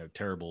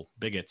 terrible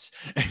bigots.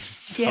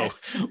 So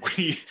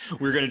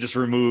we're going to just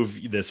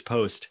remove this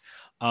post.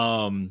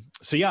 So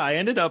yeah, I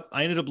ended up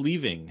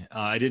leaving.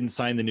 I didn't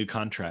sign the new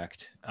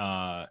contract,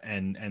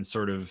 and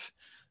sort of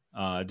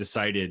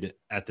decided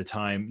at the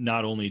time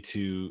not only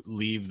to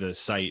leave the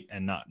site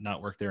and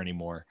not work there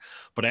anymore,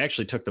 but I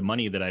actually took the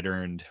money that I'd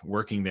earned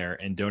working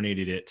there and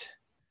donated it.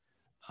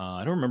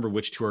 I don't remember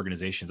which two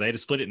organizations. I had to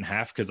split it in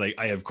half because I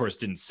of course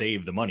didn't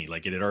save the money.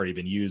 Like, it had already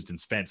been used and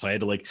spent. So I had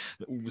to like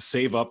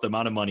save up the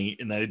amount of money,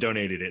 and then I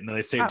donated it. And then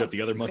I saved up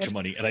the other bunch of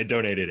money and I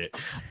donated it.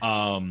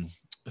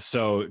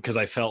 So because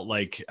I felt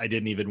like I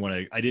didn't even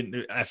want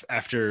to,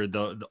 after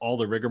all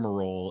the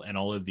rigmarole and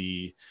all of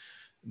the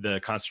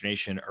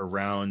consternation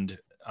around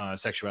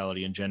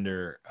sexuality and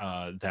gender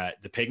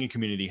that the pagan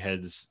community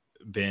has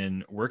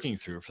been working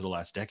through for the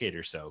last decade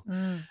or so,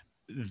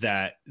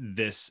 that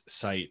this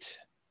site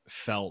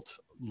felt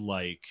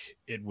like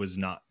it was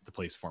not the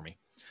place for me.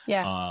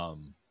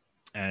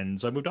 And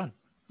so I moved on.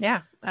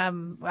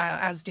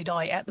 As did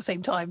I at the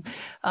same time.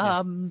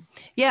 I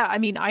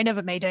mean, I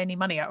never made any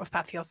money out of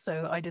Pathos,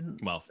 so I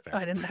didn't have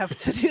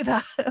to do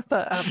that.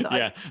 But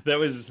that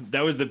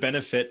was the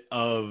benefit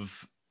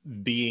of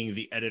being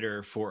the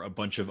editor for a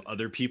bunch of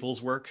other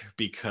people's work,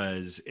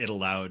 because it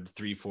allowed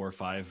 3, 4,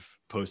 5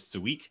 posts a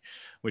week,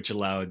 which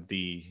allowed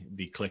the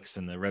clicks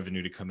and the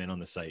revenue to come in on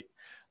the site.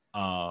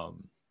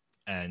 When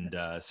I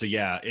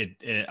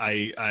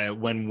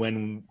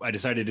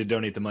decided to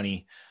donate the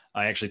money,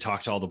 I actually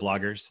talked to all the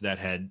bloggers that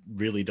had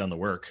really done the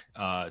work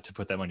to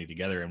put that money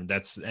together,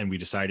 and we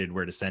decided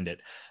where to send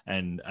it.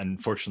 And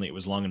unfortunately, it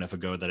was long enough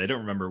ago that I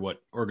don't remember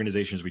what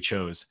organizations we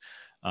chose,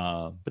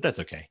 but that's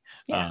okay.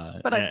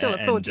 But I still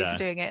applaud you for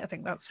doing it. I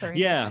think that's very.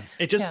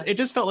 It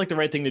just felt like the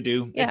right thing to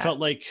do. It felt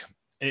like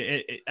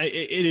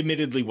it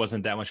admittedly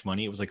wasn't that much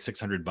money. It was like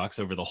 $600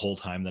 over the whole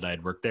time that I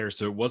had worked there.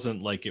 So it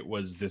wasn't like it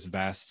was this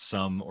vast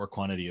sum or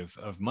quantity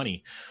of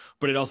money,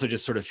 but it also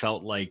just sort of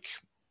felt like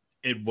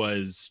it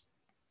was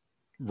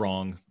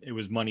wrong. It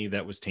was money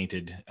that was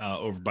tainted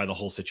over by the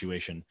whole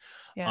situation.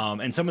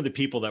 And some of the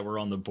people that were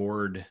on the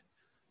board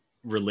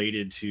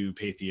related to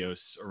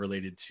Pathos, or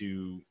related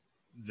to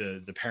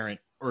the parent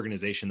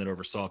organization that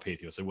oversaw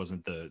Pathos, it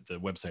wasn't the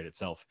website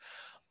itself,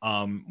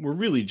 were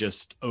really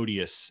just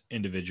odious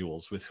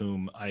individuals with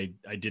whom I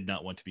did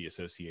not want to be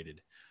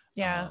associated.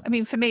 I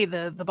mean, for me,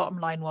 the bottom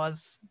line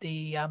was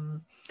I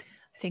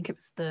think it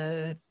was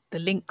the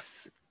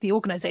links, the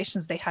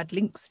organizations they had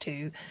links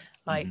to,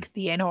 like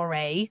the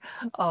NRA,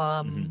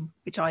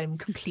 which I am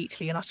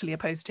completely and utterly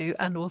opposed to,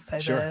 and also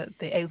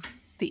the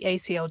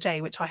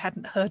ACLJ, which I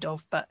hadn't heard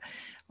of, but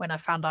when I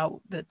found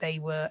out that they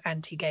were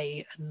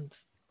anti-gay, and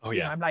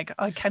I'm like,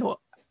 I cannot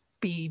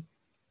be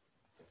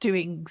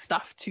doing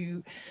stuff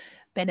to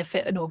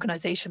benefit an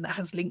organization that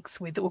has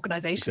links with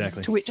organizations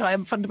to which I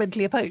am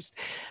fundamentally opposed.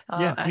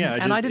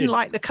 And I didn't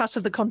like the cut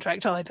of the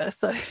contract either.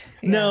 So I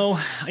mean,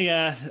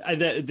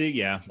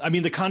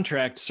 the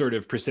contract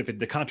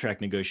the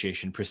contract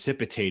negotiation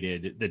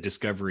precipitated the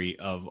discovery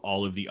of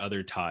all of the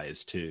other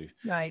ties to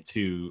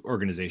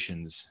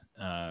organizations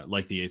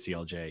like the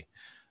ACLJ.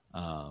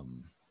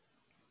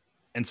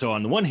 And so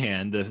on the one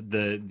hand,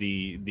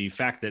 the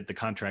fact that the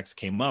contracts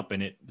came up,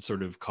 and it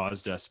sort of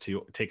caused us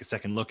to take a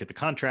second look at the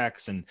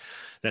contracts, and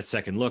that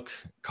second look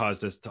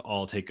caused us to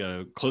all take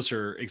a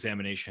closer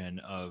examination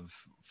of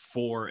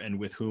for and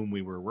with whom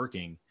we were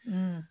working.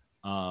 And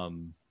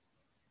I'm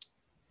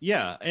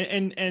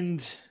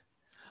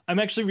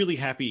actually really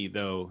happy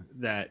though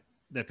that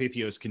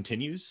Pathos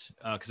continues,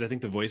 because I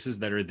think the voices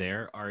that are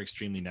there are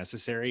extremely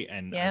necessary,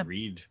 and I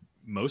read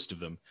most of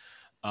them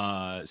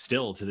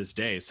still to this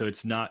day. So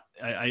it's not,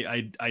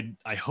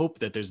 I hope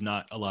that there's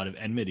not a lot of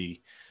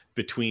enmity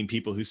between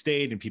people who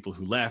stayed and people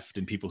who left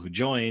and people who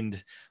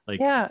joined. Like,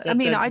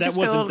 that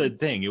wasn't the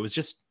thing. It was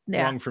just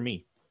wrong for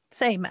me.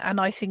 Same. And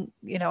I think,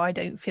 I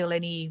don't feel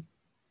any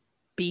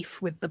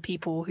beef with the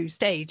people who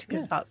stayed,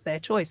 because that's their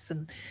choice,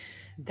 and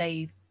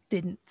they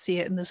didn't see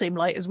it in the same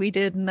light as we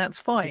did, and that's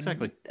fine.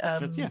 Exactly.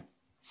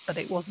 But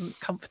it wasn't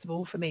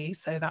comfortable for me,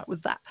 so that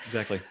was that.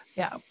 Exactly.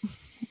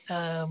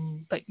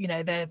 But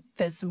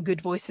there's some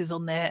good voices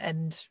on there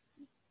and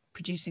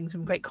producing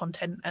some great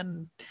content,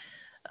 and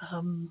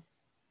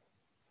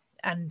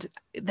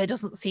there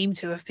doesn't seem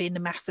to have been a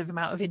massive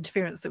amount of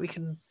interference that we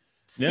can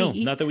see. No,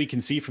 not that we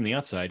can see from the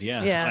outside.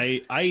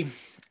 I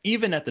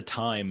even at the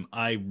time,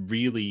 I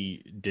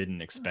really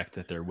didn't expect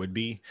that there would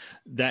be.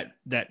 That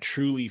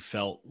truly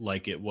felt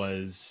like it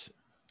was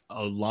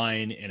a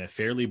line in a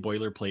fairly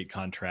boilerplate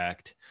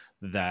contract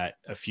that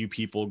a few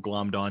people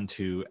glommed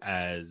onto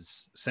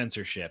as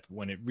censorship,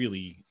 when it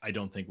really, I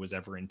don't think, was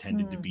ever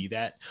intended to be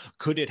that.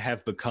 Could it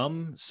have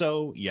become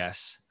so?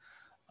 Yes.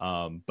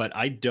 But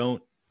I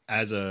don't,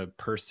 as a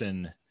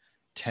person,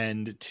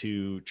 tend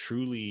to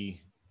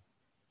truly,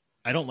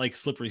 I don't like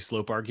slippery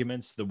slope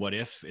arguments, the what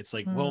if. It's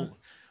like, well,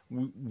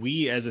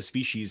 we as a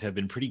species have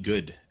been pretty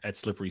good at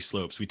slippery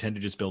slopes. We tend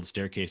to just build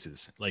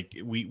staircases. Like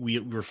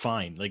we're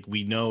fine. Like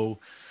we know,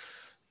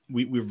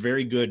 we're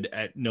very good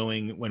at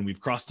knowing when we've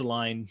crossed a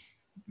line,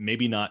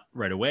 maybe not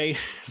right away.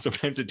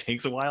 Sometimes it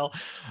takes a while.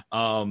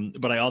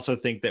 But I also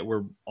think that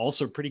we're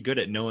also pretty good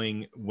at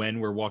knowing when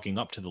we're walking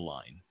up to the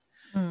line.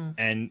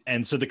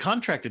 And so the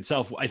contract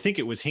itself, I think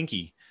it was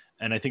hinky,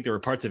 and I think there were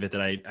parts of it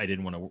that I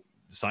didn't want to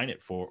sign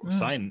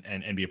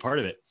and be a part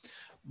of it,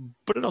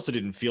 but it also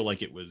didn't feel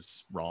like it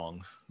was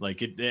wrong.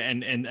 Like it,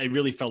 and I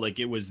really felt like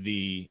it was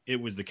the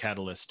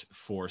catalyst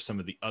for some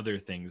of the other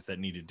things that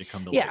needed to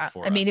come to light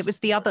for us. I mean, it was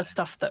the other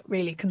stuff that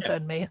really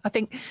concerned me. I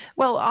think,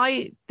 well,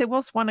 there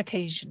was one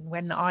occasion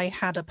when I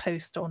had a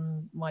post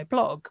on my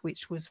blog,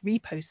 which was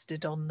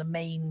reposted on the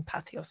main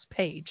Patheos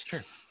page.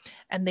 Sure.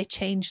 And they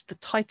changed the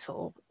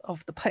title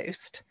of the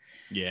post.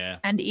 Yeah.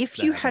 And if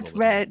you had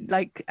read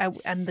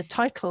and the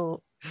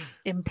title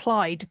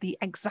implied the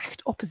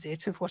exact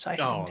opposite of what I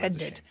had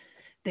intended,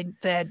 then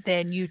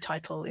their new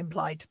title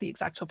implied the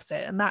exact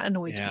opposite, and that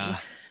annoyed me.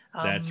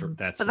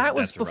 But that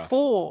was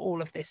before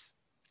all of this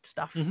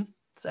stuff.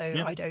 So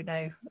I don't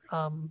know.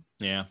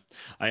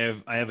 I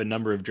have a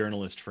number of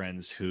journalist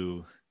friends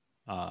who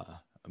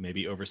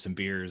maybe over some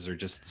beers or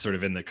just sort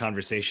of in the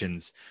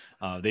conversations,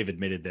 they've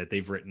admitted that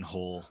they've written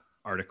whole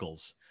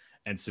articles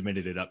and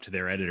submitted it up to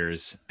their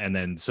editors, and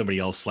then somebody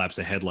else slaps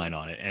a headline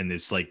on it, and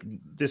it's like,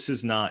 this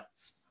is not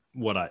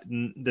what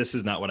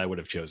I would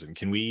have chosen.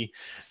 Can we?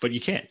 But you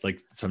can't.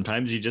 Like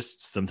sometimes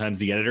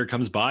the editor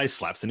comes by,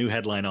 slaps the new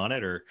headline on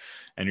it,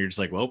 and you're just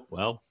like,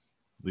 well,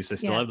 at least I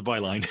still have the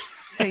byline.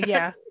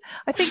 Yeah,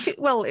 I think it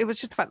was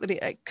just the fact that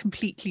it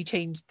completely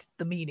changed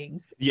the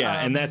meaning.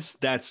 Yeah, and that's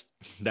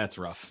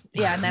rough.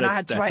 Yeah, and then I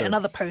had to write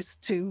another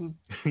post to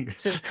kind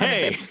of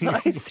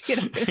emphasize,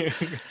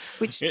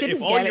 which didn't.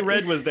 If all you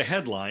read was the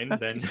headline,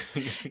 then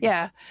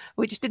yeah,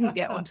 which didn't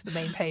get onto the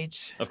main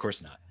page. Of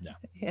course not. No.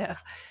 Yeah.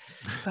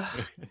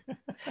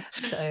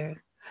 So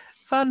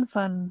fun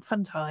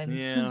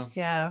times.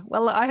 Yeah.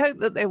 Well, I hope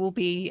that there will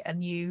be a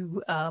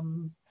new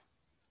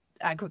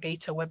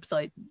aggregator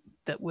website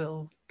that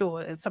will,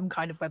 or some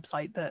kind of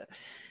website that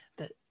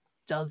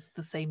does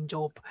the same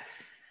job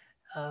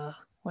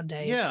one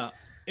day. Yeah,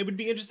 it would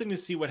be interesting to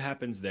see what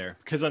happens there,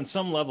 because on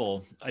some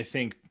level I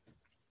think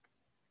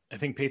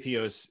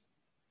Patheos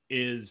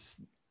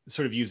is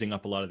sort of using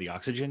up a lot of the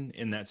oxygen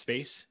in that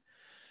space,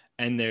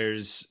 and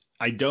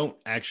I don't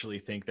actually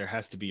think there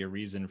has to be a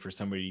reason for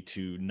somebody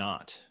to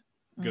not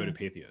go to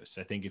Patheos.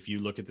 I think if you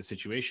look at the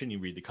situation, you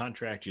read the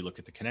contract, you look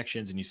at the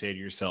connections, and you say to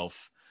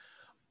yourself,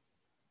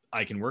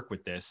 I can work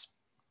with this,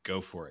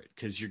 go for it.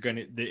 Because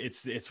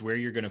it's where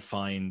you're going to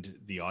find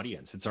the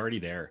audience. It's already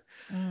there.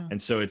 And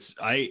so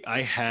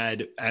I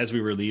had, as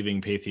we were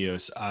leaving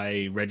Patheos,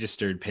 I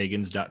registered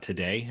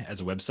pagans.today as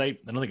a website.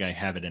 I don't think I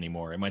have it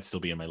anymore. It might still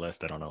be in my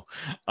list. I don't know.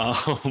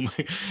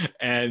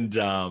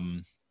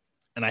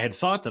 And I had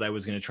thought that I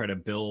was going to try to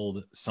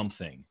build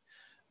something.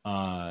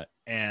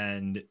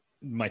 And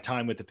my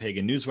time with the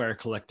Pagan Newswire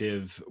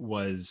Collective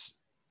was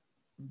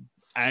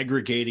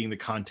aggregating the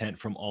content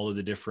from all of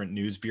the different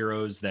news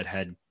bureaus that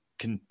had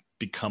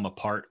become a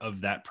part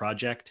of that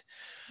project.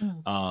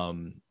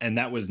 And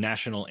that was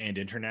national and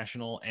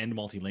international and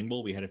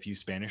multilingual. We had a few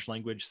Spanish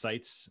language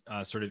sites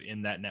sort of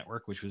in that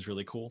network, which was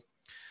really cool.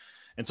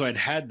 And so I'd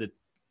had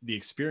the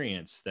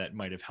experience that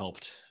might have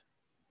helped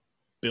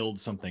build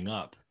something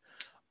up.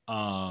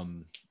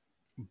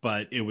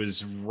 But it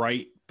was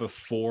right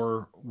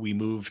before we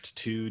moved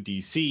to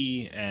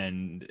DC,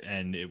 and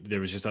there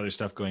was just other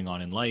stuff going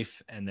on in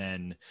life. And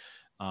then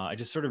I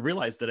just sort of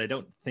realized that I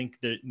don't think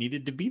that it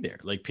needed to be there.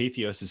 Like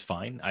Patheos is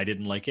fine. I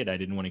didn't like it. I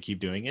didn't want to keep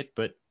doing it,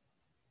 but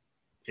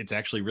it's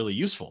actually really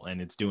useful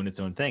and it's doing its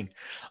own thing.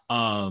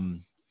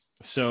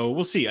 So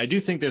we'll see. I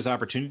do think there's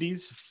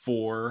opportunities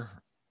for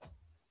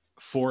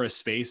a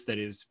space that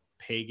is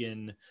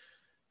pagan,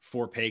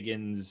 for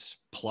pagans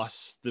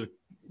plus the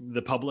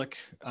public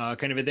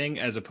kind of a thing,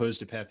 as opposed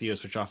to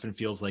Patheos, which often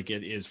feels like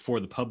it is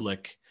for the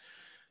public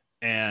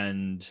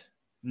and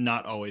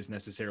not always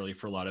necessarily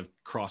for a lot of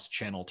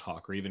cross-channel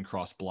talk or even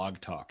cross-blog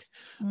talk.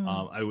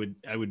 I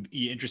would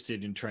be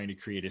interested in trying to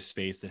create a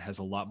space that has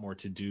a lot more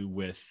to do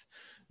with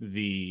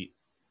the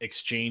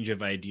exchange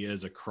of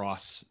ideas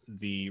across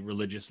the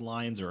religious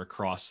lines or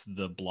across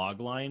the blog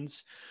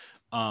lines.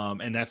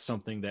 And that's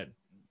something that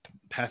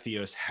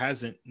Patheos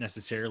hasn't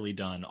necessarily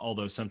done,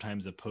 although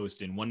sometimes a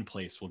post in one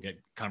place will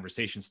get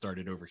conversation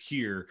started over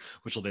here,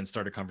 which will then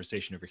start a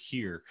conversation over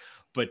here.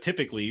 But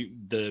typically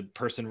the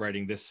person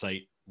writing this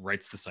site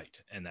writes the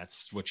site, and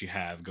that's what you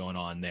have going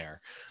on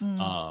there.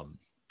 And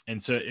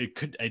so it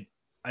could,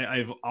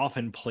 I've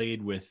often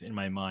played with in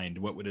my mind,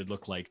 what would it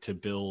look like to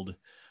build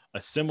a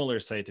similar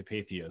site to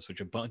Patheos,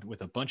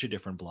 with a bunch of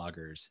different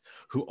bloggers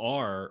who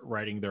are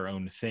writing their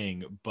own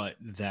thing, but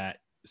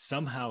that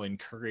somehow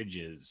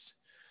encourages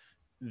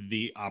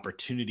the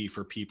opportunity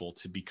for people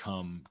to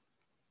become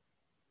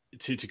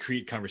to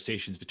create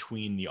conversations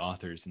between the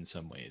authors in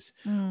some ways,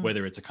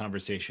 whether it's a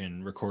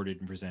conversation recorded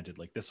and presented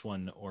like this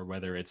one, or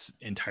whether it's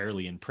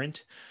entirely in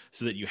print,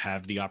 so that you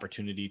have the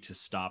opportunity to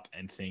stop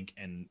and think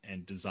and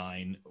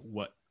design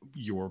what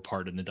your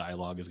part in the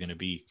dialogue is going to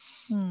be.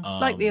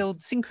 Like the old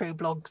synchro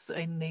blogs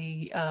in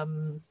the I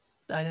don't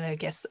know, I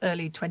guess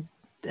early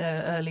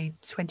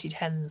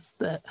 2010s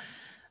that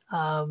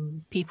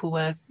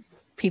people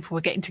people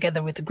were getting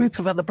together with a group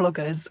of other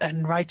bloggers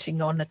and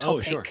writing on a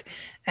topic. Sure.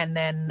 And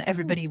then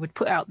everybody would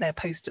put out their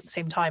post at the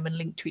same time and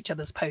link to each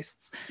other's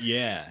posts.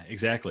 Yeah,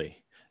 exactly.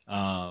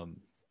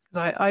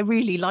 I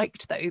really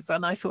liked those,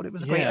 and I thought it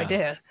was a great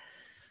idea.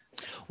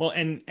 Well,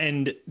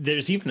 and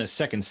there's even a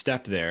second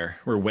step there.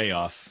 We're way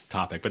off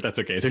topic, but that's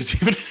okay. There's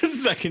even a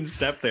second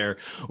step there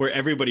where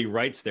everybody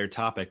writes their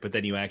topic, but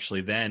then you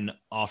actually then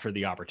offer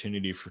the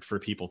opportunity for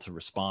people to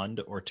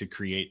respond or to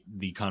create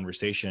the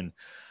conversation,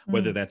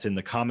 whether that's in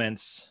the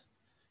comments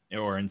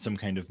or in some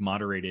kind of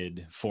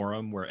moderated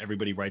forum where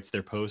everybody writes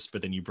their post,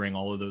 but then you bring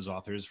all of those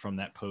authors from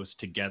that post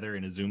together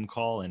in a Zoom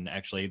call and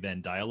actually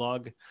then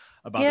dialogue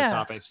about the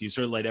topics. You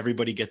sort of let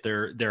everybody get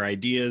their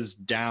ideas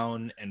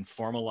down and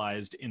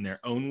formalized in their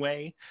own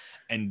way,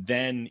 and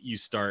then you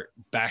start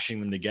bashing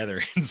them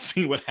together and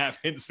see what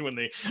happens when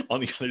they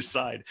on the other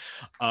side.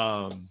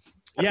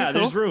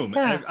 There's room.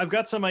 Yeah. I've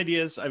got some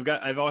ideas.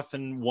 I've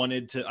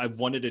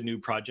wanted a new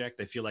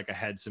project. I feel like I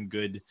had some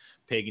good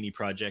pagany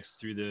projects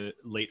through the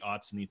late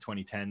aughts and the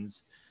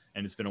 2010s,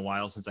 and it's been a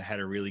while since I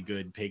had a really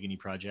good pagany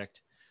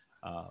project.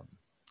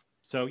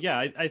 So yeah,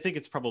 I think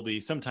it's probably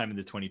sometime in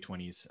the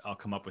 2020s I'll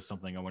come up with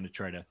something I want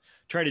to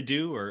try to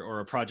do, or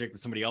a project that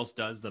somebody else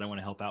does that I want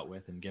to help out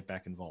with and get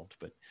back involved.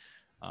 But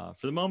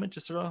for the moment,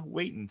 just sort of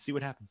wait and see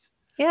what happens.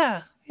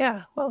 Yeah.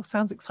 Well,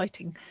 sounds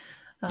exciting.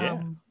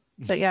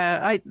 But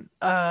yeah,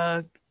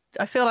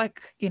 I feel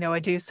like, I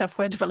do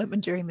software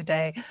development during the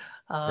day.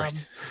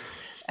 Right.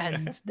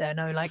 And then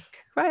I'm like,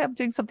 right, I'm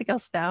doing something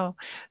else now.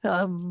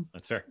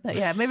 That's fair. But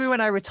yeah, maybe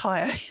when I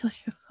retire.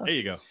 There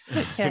you go.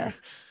 Yeah.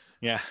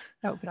 Yeah.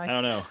 That would be nice. I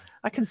don't know.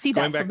 I can see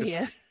that from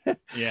here.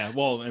 Yeah.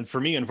 Well, and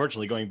for me,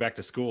 unfortunately, going back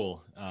to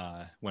school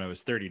when I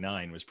was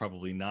 39 was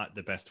probably not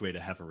the best way to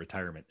have a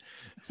retirement.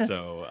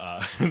 So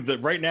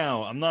right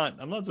now, I'm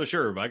not so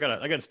sure, but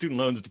I got student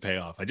loans to pay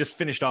off. I just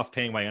finished off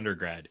paying my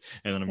undergrad,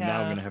 and then I'm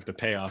now going to have to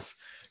pay off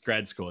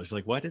grad school. It's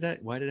like, why did I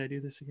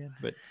do this again?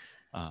 But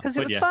because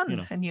it was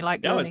fun, and you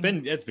like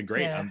learning. It's been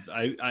great. Yeah.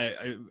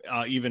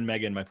 I even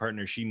Megan, my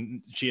partner,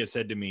 she has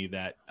said to me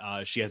that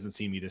she hasn't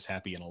seen me this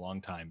happy in a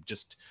long time,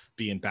 just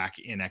being back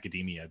in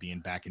academia, being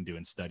back and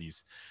doing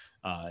studies.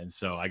 And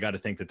so I got to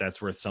think that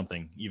that's worth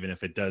something, even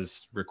if it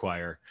does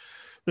require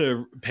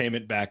the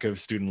payment back of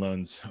student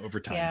loans over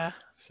time. Yeah.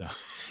 So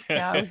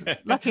I was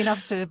lucky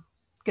enough to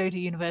go to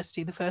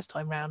university the first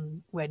time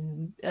round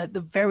when at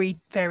the very,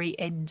 very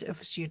end of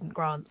student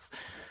grants.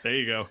 There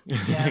you go.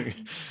 Yeah.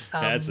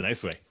 That's a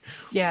nice way.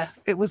 Yeah,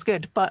 it was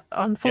good. But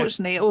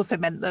unfortunately, it also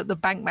meant that the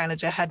bank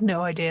manager had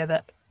no idea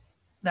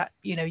that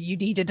you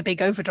needed a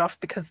big overdraft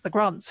because the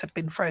grants had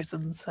been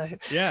frozen. So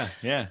yeah,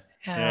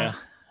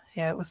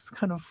 it was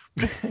kind of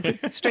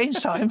it's a strange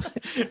time.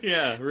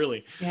 Yeah,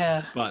 really.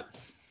 Yeah. But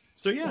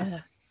so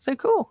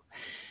cool.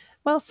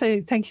 Well,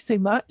 so thank you so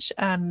much,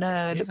 and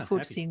look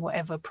forward to seeing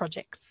whatever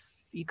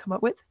projects you come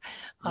up with.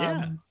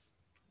 And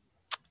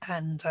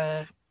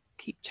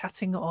keep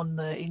chatting on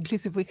the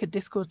Inclusive Wicked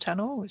Discord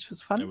channel, which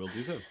was fun. I will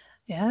do so.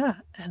 Yeah,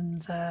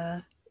 and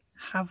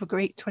have a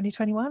great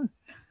 2021.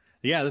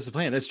 Yeah, that's the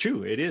plan. That's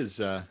true. It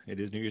is New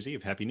Year's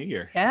Eve. Happy New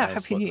Year. Yeah,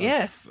 Happy New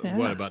Year.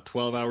 What, about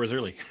 12 hours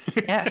early?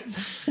 Yes.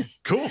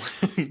 Cool.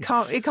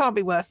 It can't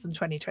be worse than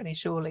 2020,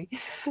 surely.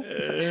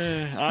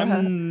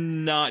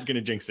 I'm not going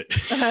to jinx it.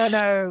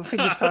 No,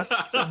 fingers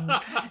crossed.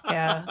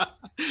 Yeah.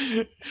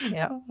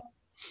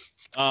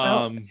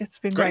 Well, it's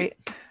been great.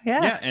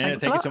 Yeah. And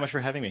thank you so much for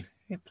having me.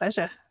 Your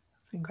pleasure.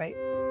 It's been great.